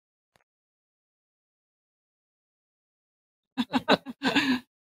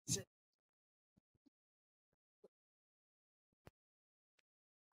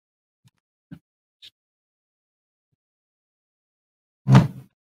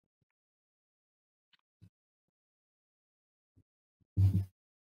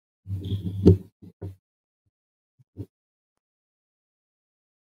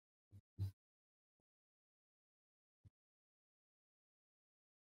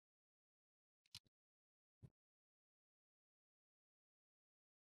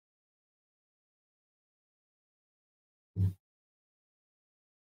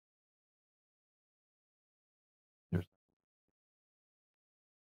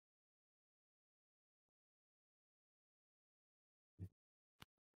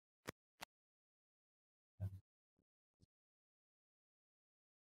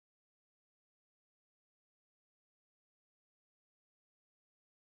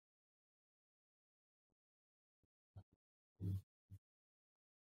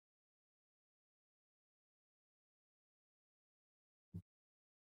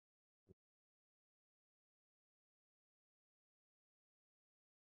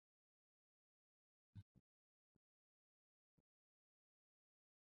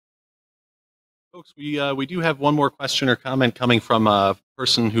 Folks, we do have one more question or comment coming from a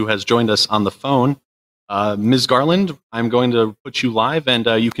person who has joined us on the phone. Ms. Garland, I'm going to put you live, and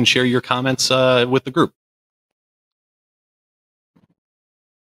you can share your comments with the group.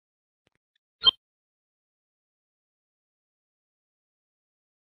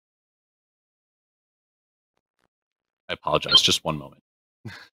 I apologize, just one moment.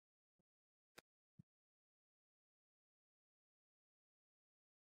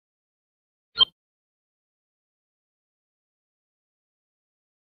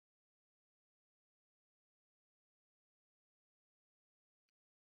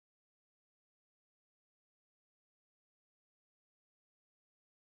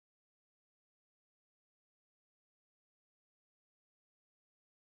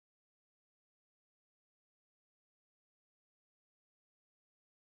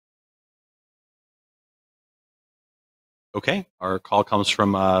 Okay, our call comes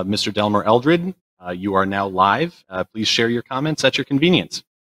from Mr. Delmer Eldred. You are now live. Please share your comments at your convenience.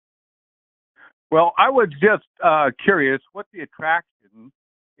 Well, I was just curious what the attraction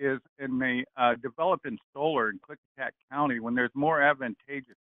is in the developing solar in Clickitat County, when there's more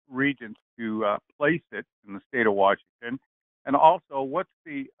advantageous regions to place it in the state of Washington, and also what's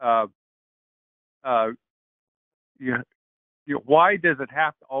the why does it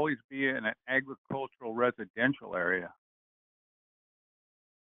have to always be in an agricultural residential area?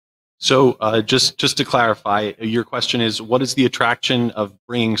 So just to clarify, your question is, what is the attraction of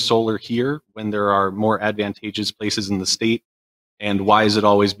bringing solar here when there are more advantageous places in the state? And why is it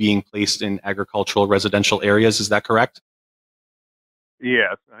always being placed in agricultural residential areas? Is that correct?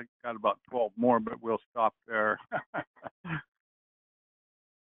 Yes, I got about 12 more, but we'll stop there.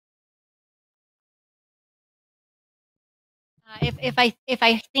 If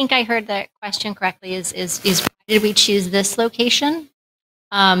I think I heard the question correctly, is why did we choose this location?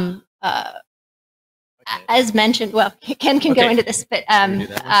 As mentioned, well, Ken can go into this, but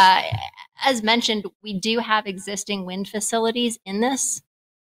as mentioned, we do have existing wind facilities in this.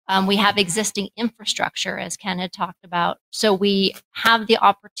 We have existing infrastructure, as Ken had talked about. So we have the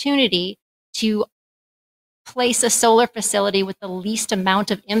opportunity to place a solar facility with the least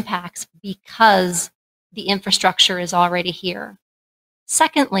amount of impacts because the infrastructure is already here.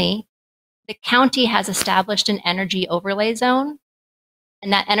 Secondly, the county has established an energy overlay zone,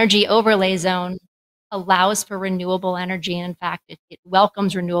 and that energy overlay zone allows for renewable energy. And in fact, it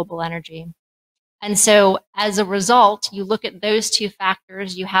welcomes renewable energy. And so as a result, you look at those two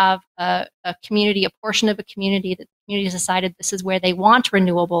factors, you have a community, a portion of a community that the community has decided this is where they want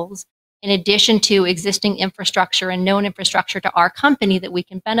renewables, in addition to existing infrastructure and known infrastructure to our company that we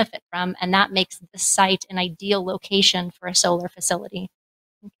can benefit from. And that makes the site an ideal location for a solar facility.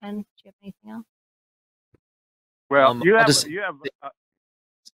 And Ken, do you have anything else? Well, you have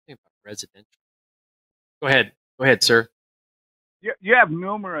residential. Go ahead, sir. You have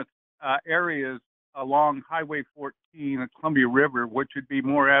numerous areas along Highway 14 and Columbia River, which would be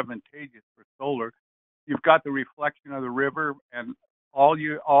more advantageous for solar. You've got the reflection of the river, and all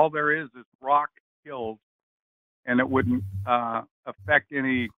there is rock hills, and it wouldn't affect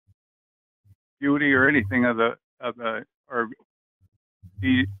any beauty or anything of the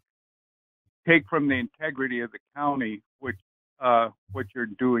take from the integrity of the county, which what you're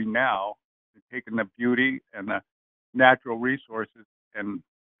doing now, taking the beauty and the natural resources and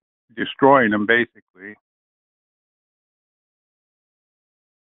destroying them, basically.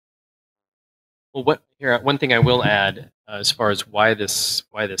 Well, one thing I will add as far as why this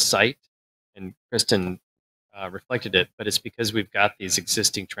site, and Kristen reflected it, but it's because we've got these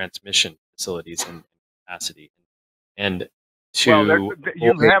existing transmission facilities and capacity, and to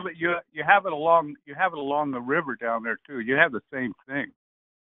you have it along the river down there too. You have the same thing.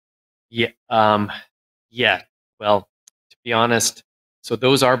 Yeah. Yeah. Well, to be honest, so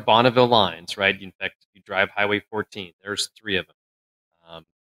those are Bonneville lines, right? In fact, if you drive Highway 14, there's 3 of them.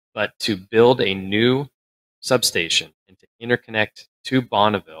 But to build a new substation and to interconnect to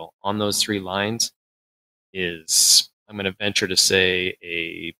Bonneville on those 3 lines is, I'm going to venture to say,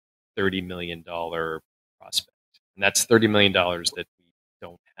 a $30 million prospect. And that's $30 million that we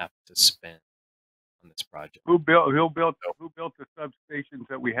don't have to spend on this project. Who built the substations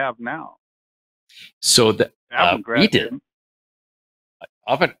that we have now? So that we did. Didn't.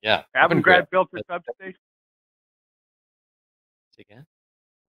 Yeah. Avangrid built the substation. Again?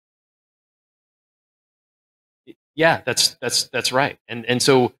 Yeah, that's right. And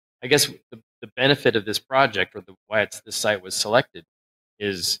so I guess the benefit of this project, or why this site was selected,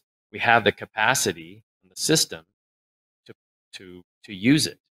 is we have the capacity in the system to use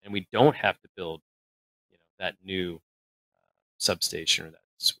it, and we don't have to build that new substation or that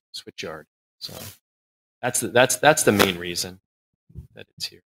switch yard. So that's the main reason that it's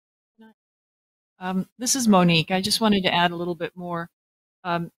here. This is Monique. I just wanted to add a little bit more.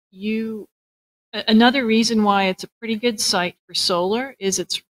 Another reason why it's a pretty good site for solar is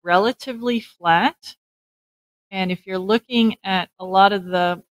it's relatively flat. And if you're looking at a lot of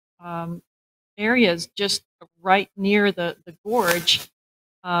the areas just right near the gorge,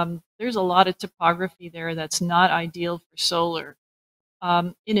 there's a lot of topography there that's not ideal for solar.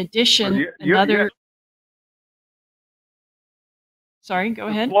 In addition, Sorry, go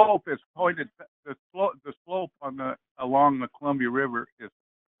ahead. The slope is pointed. The slope along the Columbia River is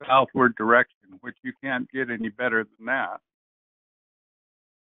southward direction, which you can't get any better than that.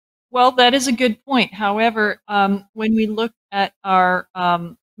 Well, that is a good point. However, when we look at our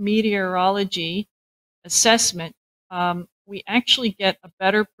meteorology assessment, we actually get a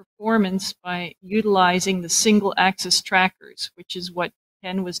better performance by utilizing the single axis trackers, which is what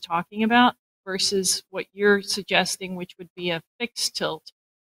Ken was talking about, versus what you're suggesting, which would be a fixed tilt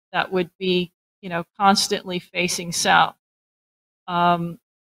that would be, constantly facing south.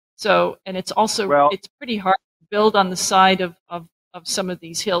 So, and it's also, Well, it's pretty hard to build on the side of some of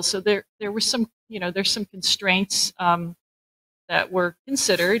these hills. So there were some, there's some constraints that were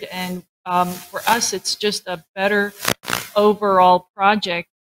considered. And for us, it's just a better overall project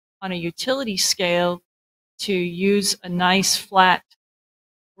on a utility scale to use a nice flat,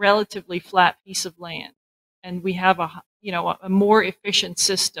 relatively flat piece of land. And we have a more efficient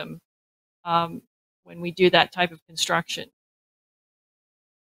system when we do that type of construction.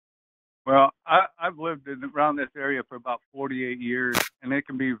 well, I've lived around this area for about 48 years, and it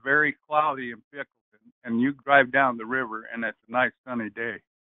can be very cloudy in Bickleton. And you drive down the river, and it's a nice sunny day.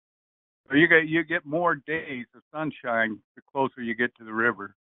 So you get more days of sunshine the closer you get to the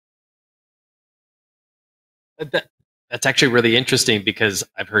river. That's actually really interesting because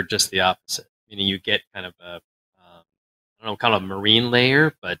I've heard just the opposite. Meaning you get kind of a, I don't know, kind of a marine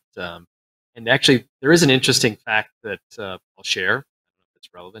layer, but and actually there is an interesting fact that I'll share. I don't know if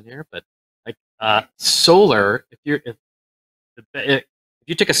it's relevant here, but like solar, if you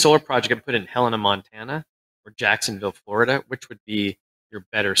take a solar project and put it in Helena, Montana, or Jacksonville, Florida, which would be your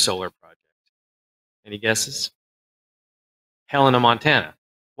better solar project? Any guesses? Helena, Montana.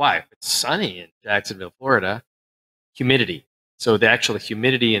 Why? It's sunny in Jacksonville, Florida. Humidity. So the actual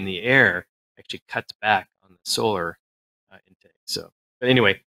humidity in the air actually cuts back on the solar intake. So, but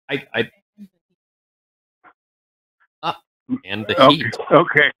anyway, and the heat.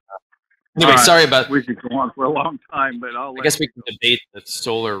 Okay. Anyway, sorry about. We could go on for a long time, but I guess we can debate the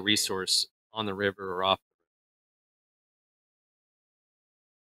solar resource on the river or off.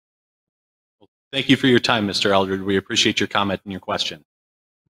 Well, thank you for your time, Mr. Eldred. We appreciate your comment and your question.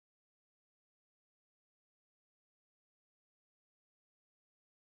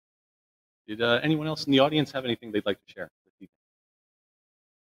 Did anyone else in the audience have anything they'd like to share?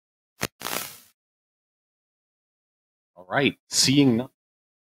 All right, seeing none.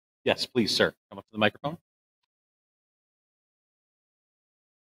 Yes, please, sir. Come up to the microphone.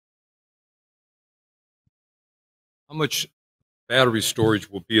 How much battery storage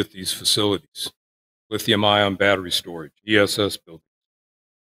will be at these facilities? Lithium-ion battery storage, ESS buildings.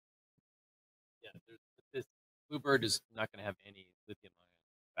 Yeah, this Bluebird is not going to have any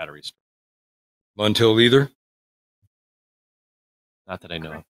lithium-ion battery storage. Until either? Not that I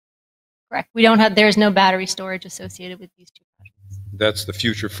know of. Correct. We don't have, there's no battery storage associated with these two projects. That's the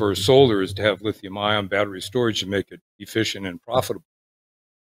future for solar, is to have lithium-ion battery storage to make it efficient and profitable.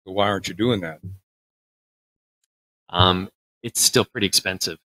 So why aren't you doing that? It's still pretty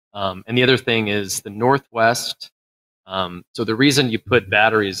expensive. And the other thing is the Northwest. So the reason you put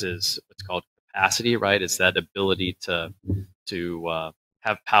batteries is what's called capacity, right? Is that ability to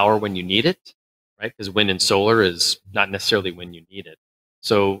have power when you need it, right? Because wind and solar is not necessarily when you need it.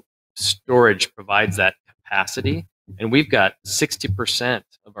 So storage provides that capacity. And we've got 60%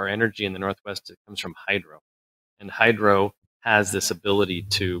 of our energy in the Northwest that comes from hydro. And hydro has this ability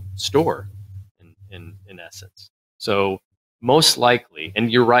to store in essence. So most likely,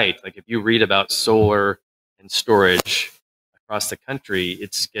 and you're right, like if you read about solar and storage across the country,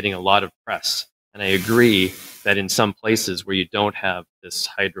 it's getting a lot of press. And I agree that in some places where you don't have this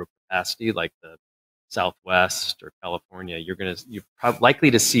hydro capacity, like the Southwest or California, you're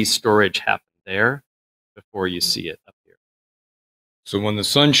likely to see storage happen there before you see it up here. So when the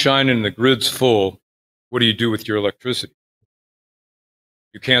sun's shining and the grid's full, what do you do with your electricity?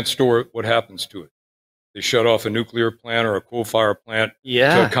 You can't store it. What happens to it? They shut off a nuclear plant or a coal-fired plant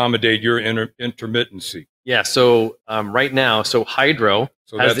to accommodate your intermittency. Yeah. So right now, so hydro.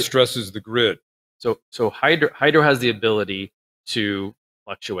 So that stresses the grid. So hydro has the ability to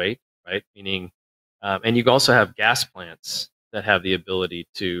fluctuate, right? Meaning, and you also have gas plants that have the ability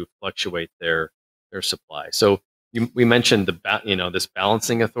to fluctuate their supply. So we mentioned this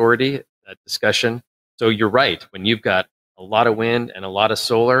balancing authority, that discussion. So you're right. When you've got a lot of wind and a lot of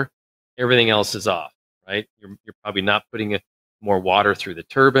solar, everything else is off, right? You're probably not putting more water through the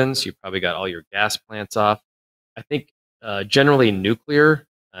turbines. You've probably got all your gas plants off. I think generally nuclear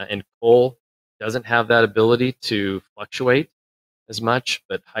and coal doesn't have that ability to fluctuate as much,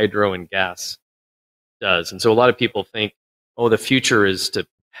 but hydro and gas does. And so a lot of people think, oh, the future is to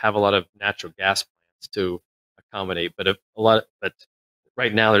have a lot of natural gas plants to accommodate, but but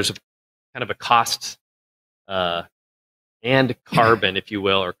right now there's kind of a cost and carbon, if you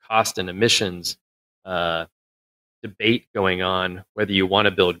will, or cost and emissions debate going on whether you want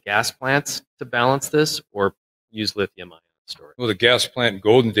to build gas plants to balance this or use lithium-ion storage. Well, the gas plant in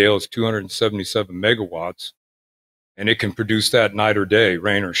Goldendale is 277 megawatts, and it can produce that night or day,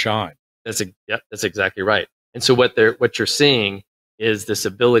 rain or shine. That's exactly right. And so what you're seeing is this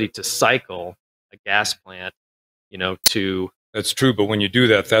ability to cycle a gas plant, to That's true, but when you do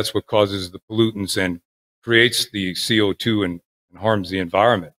that, that's what causes the pollutants and creates the CO2 and harms the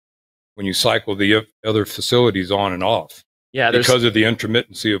environment when you cycle the other facilities on and off. Yeah, because of the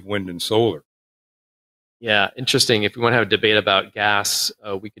intermittency of wind and solar. Yeah, interesting. If we want to have a debate about gas,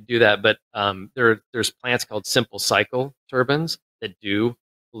 we could do that. But there's plants called simple cycle turbines that do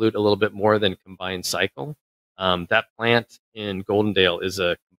pollute a little bit more than combined cycle. That plant in Goldendale is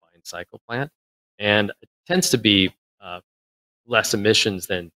a combined cycle plant, and it tends to be less emissions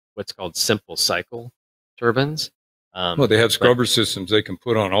than what's called simple cycle turbines. Well, they have scrubber systems they can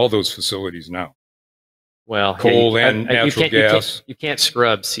put on all those facilities now. Well, coal and natural gas. You can't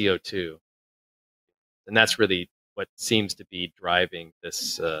scrub CO2. And that's really what seems to be driving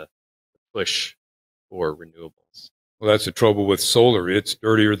this push for renewables. Well, that's the trouble with solar. It's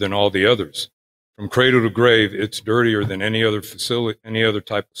dirtier than all the others. From cradle to grave, it's dirtier than any other facility, any other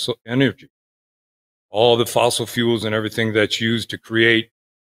type of energy. All the fossil fuels and everything that's used to create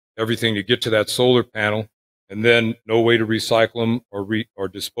everything to get to that solar panel, and then no way to recycle them or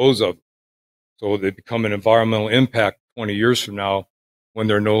dispose of them. So they become an environmental impact 20 years from now when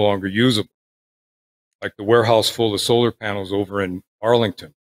they're no longer usable. Like the warehouse full of solar panels over in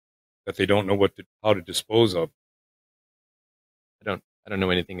Arlington that they don't know how to dispose of. I don't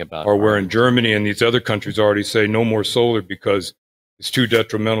know anything about. Or where in Germany and these other countries already say no more solar because it's too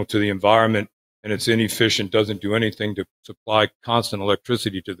detrimental to the environment and it's inefficient, doesn't do anything to supply constant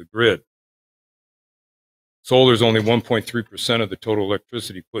electricity to the grid. Solar is only 1.3% of the total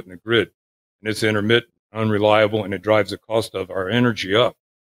electricity put in the grid, and it's intermittent, unreliable, and it drives the cost of our energy up.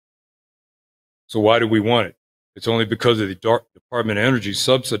 So why do we want it? It's only because of the Department of Energy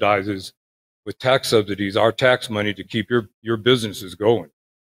subsidizes with tax subsidies our tax money to keep your businesses going,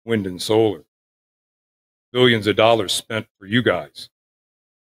 wind and solar. Billions of dollars spent for you guys.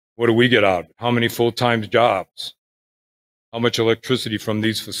 What do we get out of it? How many full-time jobs? How much electricity from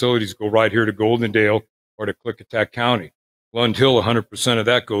these facilities go right here to Goldendale or to Klickitat County? Lund Hill, 100% of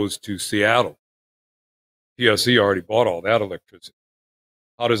that goes to Seattle. PSE already bought all that electricity.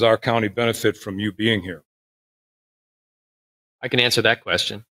 How does our county benefit from you being here? I can answer that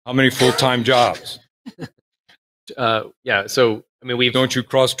question. How many full-time jobs? Yeah, so I mean, don't you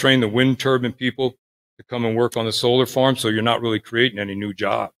cross-train the wind turbine people to come and work on the solar farm? So you're not really creating any new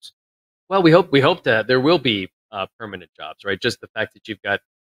jobs. Well, we hope that there will be permanent jobs, right? Just the fact that you've got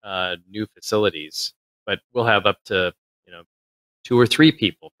new facilities, but we'll have up to 2 or 3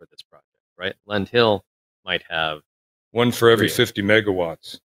 people for this project, right? Lund Hill might have one for every 50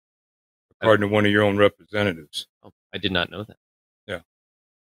 megawatts, according to one of your own representatives. Oh, I did not know that. Yeah.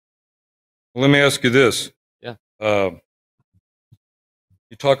 Well, let me ask you this. Yeah. You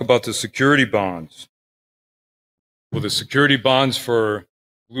talk about the security bonds. Will the security bonds for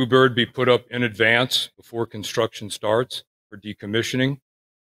Bluebird be put up in advance before construction starts for decommissioning?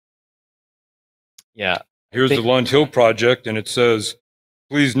 Yeah. Here's the Lund Hill project, and it says,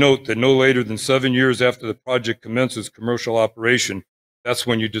 please note that no later than 7 years after the project commences commercial operation, that's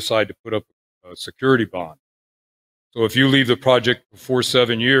when you decide to put up a security bond. So if you leave the project before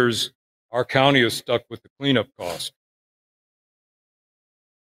 7 years, our county is stuck with the cleanup cost.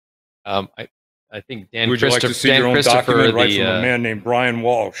 I think Dan Would you like to see your own document right from a man named Brian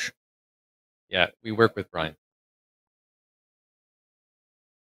Walsh? Yeah, we work with Brian.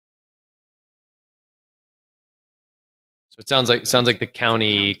 So it sounds like the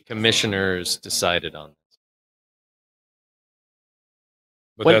county commissioners decided on this.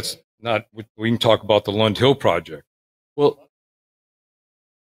 But that's not. We can talk about the Lund Hill project. Well,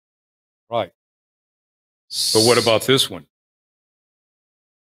 right. But what about this one?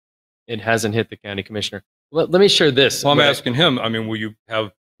 It hasn't hit the county commissioner. Let me share this. Well, I'm asking him. I mean, will you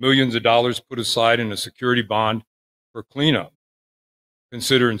have millions of dollars put aside in a security bond for cleanup?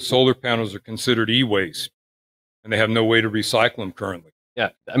 Considering solar panels are considered e-waste, and they have no way to recycle them currently.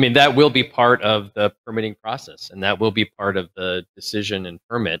 Yeah, I mean, that will be part of the permitting process, and that will be part of the decision and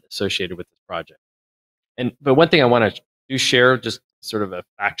permit associated with this project. But one thing I want to do share, just sort of a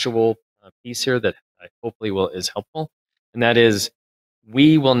factual piece here that I hopefully is helpful, and that is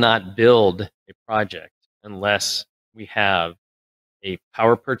we will not build a project unless we have a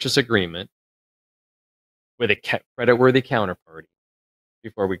power purchase agreement with a creditworthy counterparty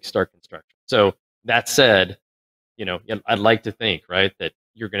before we start construction. So that said, I'd like to think, right, that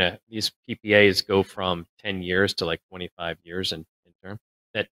these PPAs go from 10 years to like 25 years in term,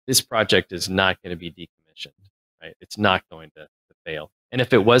 that this project is not going to be decommissioned, right? It's not going to fail. And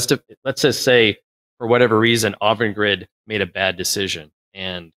if it was to, let's just say, for whatever reason, Avangrid made a bad decision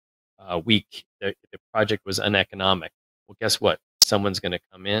and the project was uneconomic, well, guess what? Someone's going to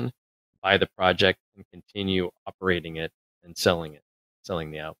come in, buy the project, and continue operating it and selling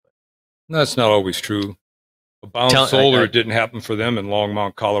the output. And that's not always true. Abound Solar, it didn't happen for them in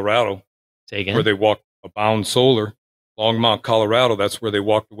Longmont, Colorado. Say again? Where they walked, Abound Solar, Longmont, Colorado, that's where they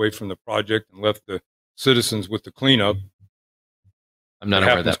walked away from the project and left the citizens with the cleanup. I'm not it aware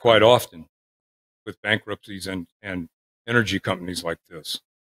happens of that quite often with bankruptcies and energy companies like this.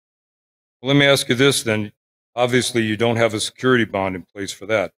 Well, let me ask you this then. Obviously, you don't have a security bond in place for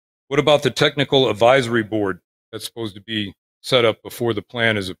that. What about the technical advisory board that's supposed to be set up before the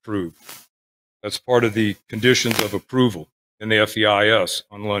plan is approved? That's part of the conditions of approval in the FEIS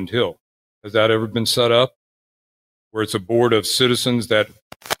on Lund Hill. Has that ever been set up? Where it's a board of citizens that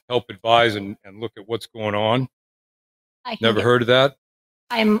help advise and look at what's going on? Never heard of that?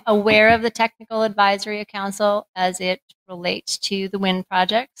 I'm aware of the Technical Advisory Council as it relates to the wind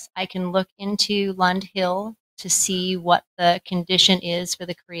projects. I can look into Lund Hill to see what the condition is for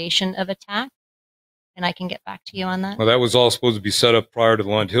the creation of a TAC, and I can get back to you on that. Well, that was all supposed to be set up prior to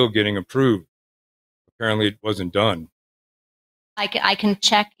Lund Hill getting approved. Apparently, it wasn't done. I can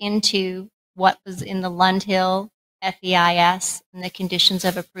check into what was in the Lund Hill FEIS and the conditions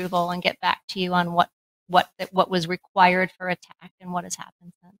of approval and get back to you on what was required for a TAC and what has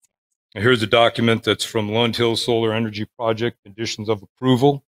happened since. And here's a document that's from Lund Hill Solar Energy Project, conditions of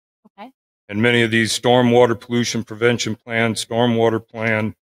approval. Okay. And many of these stormwater pollution prevention plan, stormwater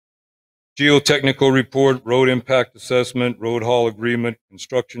plan, geotechnical report, road impact assessment, road haul agreement,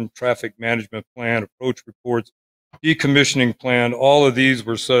 construction traffic management plan, approach reports, decommissioning plan, all of these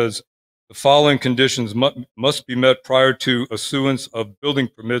were says the following conditions must be met prior to issuance of building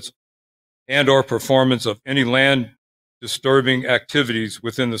permits and or performance of any land disturbing activities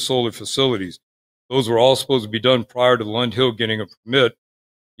within the solar facilities. Those were all supposed to be done prior to Lund Hill getting a permit,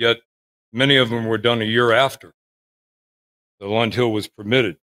 yet many of them were done a year after the Lund Hill was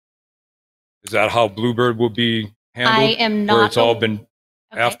permitted. Is that how Bluebird will be handled? I am not. Where it's all been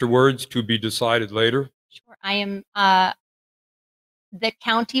afterwards to be decided later? Sure. I am. The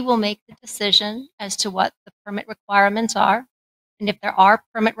county will make the decision as to what the permit requirements are. And if there are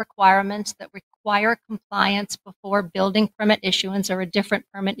permit requirements that require compliance before building permit issuance or a different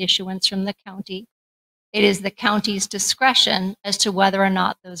permit issuance from the county, it is the county's discretion as to whether or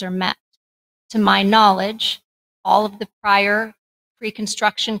not those are met. To my knowledge, all of the prior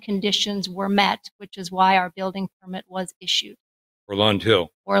pre-construction conditions were met, which is why our building permit was issued. For Lund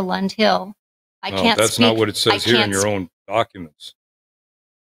Hill? For Lund Hill. I can't that's speak, not what it says here in your own documents.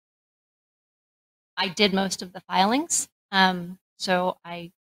 I did most of the filings. So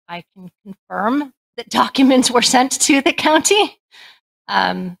I can confirm that documents were sent to the county.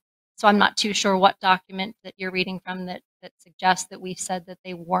 So I'm not too sure what document that you're reading from that suggests that we've said that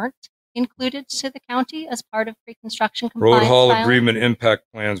they weren't included to the county as part of pre-construction compliance. Road haul filing. agreement impact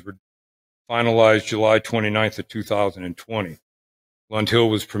plans were finalized July 29th of 2020. Lund Hill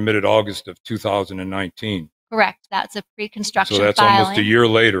was permitted August of 2019. Correct. That's a pre-construction So that's filing. almost a year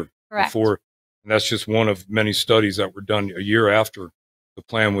later. Correct. And that's just one of many studies that were done a year after the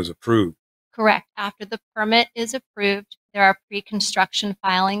plan was approved. Correct. After the permit is approved, there are pre-construction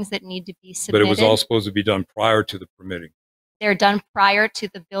filings that need to be submitted. But it was all supposed to be done prior to the permitting. They're done prior to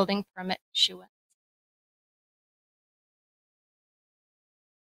the building permit issuance.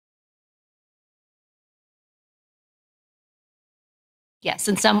 Yes,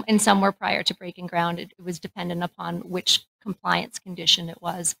 and some were prior to breaking ground. It was dependent upon which compliance condition it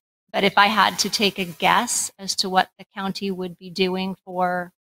was. But if I had to take a guess as to what the county would be doing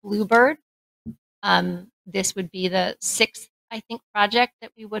for Bluebird, this would be the 6th, I think, project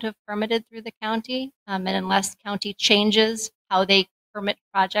that we would have permitted through the county. And unless county changes how they permit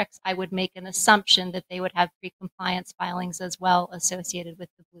projects, I would make an assumption that they would have pre-compliance filings as well associated with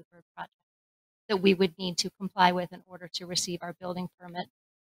the Bluebird project that we would need to comply with in order to receive our building permit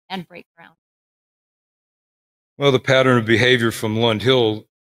and break ground. Well, the pattern of behavior from Lund Hill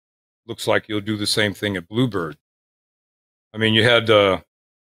looks like you'll do the same thing at Bluebird. I mean, you had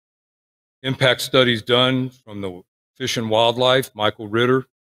impact studies done from the Fish and Wildlife, Michael Ritter,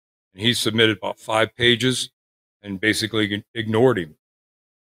 and he submitted about 5 pages and basically ignored him.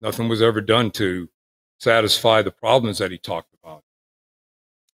 Nothing was ever done to satisfy the problems that he talked about.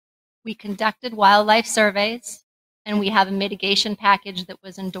 We conducted wildlife surveys, and we have a mitigation package that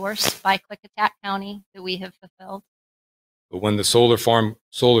was endorsed by Klickitat County that we have fulfilled. But when the solar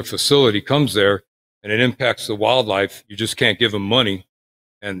facility comes there and it impacts the wildlife, you just can't give them money,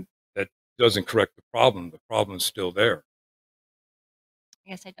 and that doesn't correct the problem. The problem's still there. I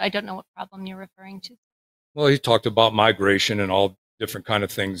guess I don't know what problem you're referring to. Well, he talked about migration and all different kind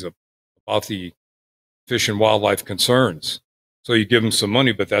of things about the fish and wildlife concerns. So you give them some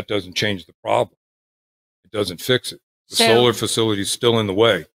money, but that doesn't change the problem. It doesn't fix it. The solar facility is still in the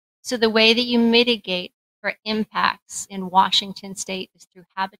way. So the way that you mitigate for impacts in Washington State is through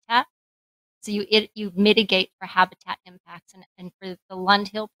habitat. So you mitigate for habitat impacts, and for the Lund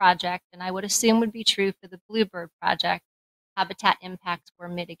Hill project, and I would assume would be true for the Bluebird project, habitat impacts were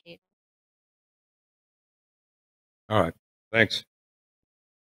mitigated. All right. Thanks.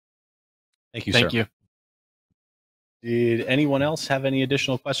 Thank you, sir. Thank you. Did anyone else have any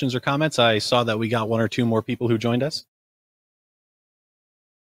additional questions or comments? I saw that we got one or two more people who joined us.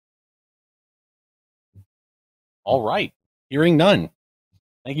 All right. Hearing none.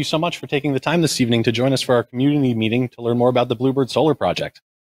 Thank you so much for taking the time this evening to join us for our community meeting to learn more about the Bluebird Solar Project.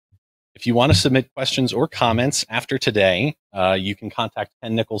 If you want to submit questions or comments after today, you can contact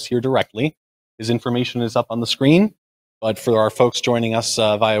Ken Nichols here directly. His information is up on the screen, but for our folks joining us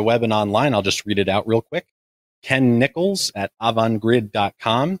via web and online, I'll just read it out real quick. Ken Nichols at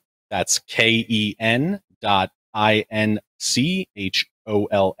avangrid.com. That's KEN.INCHOLS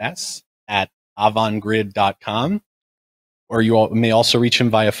at avangrid.com. Or you may also reach him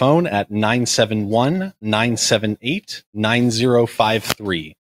via phone at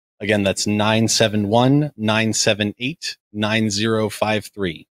 971-978-9053. Again, that's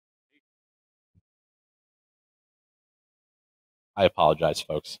 971-978-9053. I apologize,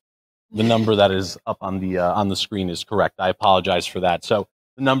 folks. The number that is up on the screen is correct. I apologize for that. So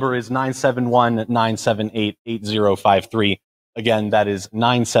the number is 971-978-8053. Again, that is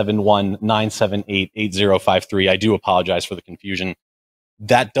 971-978-8053. I do apologize for the confusion.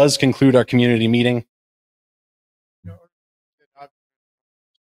 That does conclude our community meeting.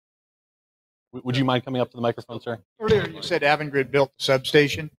 Would you mind coming up to the microphone, sir? Earlier you said Avangrid built the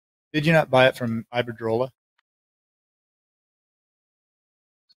substation. Did you not buy it from Iberdrola?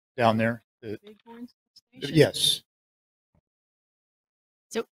 Down there? Yes.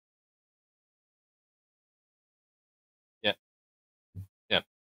 So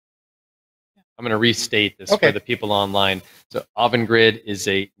I'm going to restate this Okay. for the people online. So Avangrid is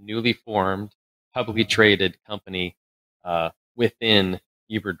a newly formed, publicly traded company within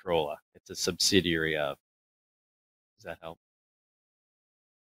Iberdrola. It's a subsidiary of. Does that help?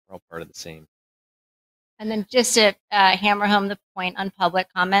 We're all part of the same. And then just to hammer home the point on public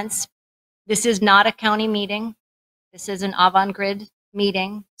comments, this is not a county meeting. This is an Avangrid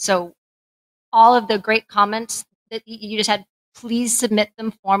meeting. So all of the great comments that you just had, please submit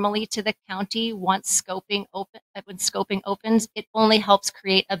them formally to the county once scoping when scoping opens. It only helps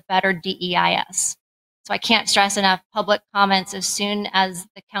create a better DEIS. So I can't stress enough, public comments as soon as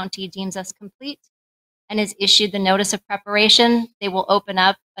the county deems us complete and has issued the notice of preparation, they will open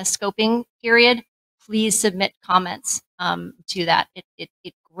up a scoping period. Please submit comments to that.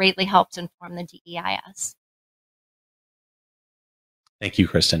 It greatly helps inform the DEIS. Thank you,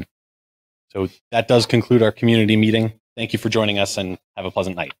 Kristen. So that does conclude our community meeting. Thank you for joining us and have a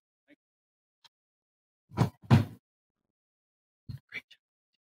pleasant night.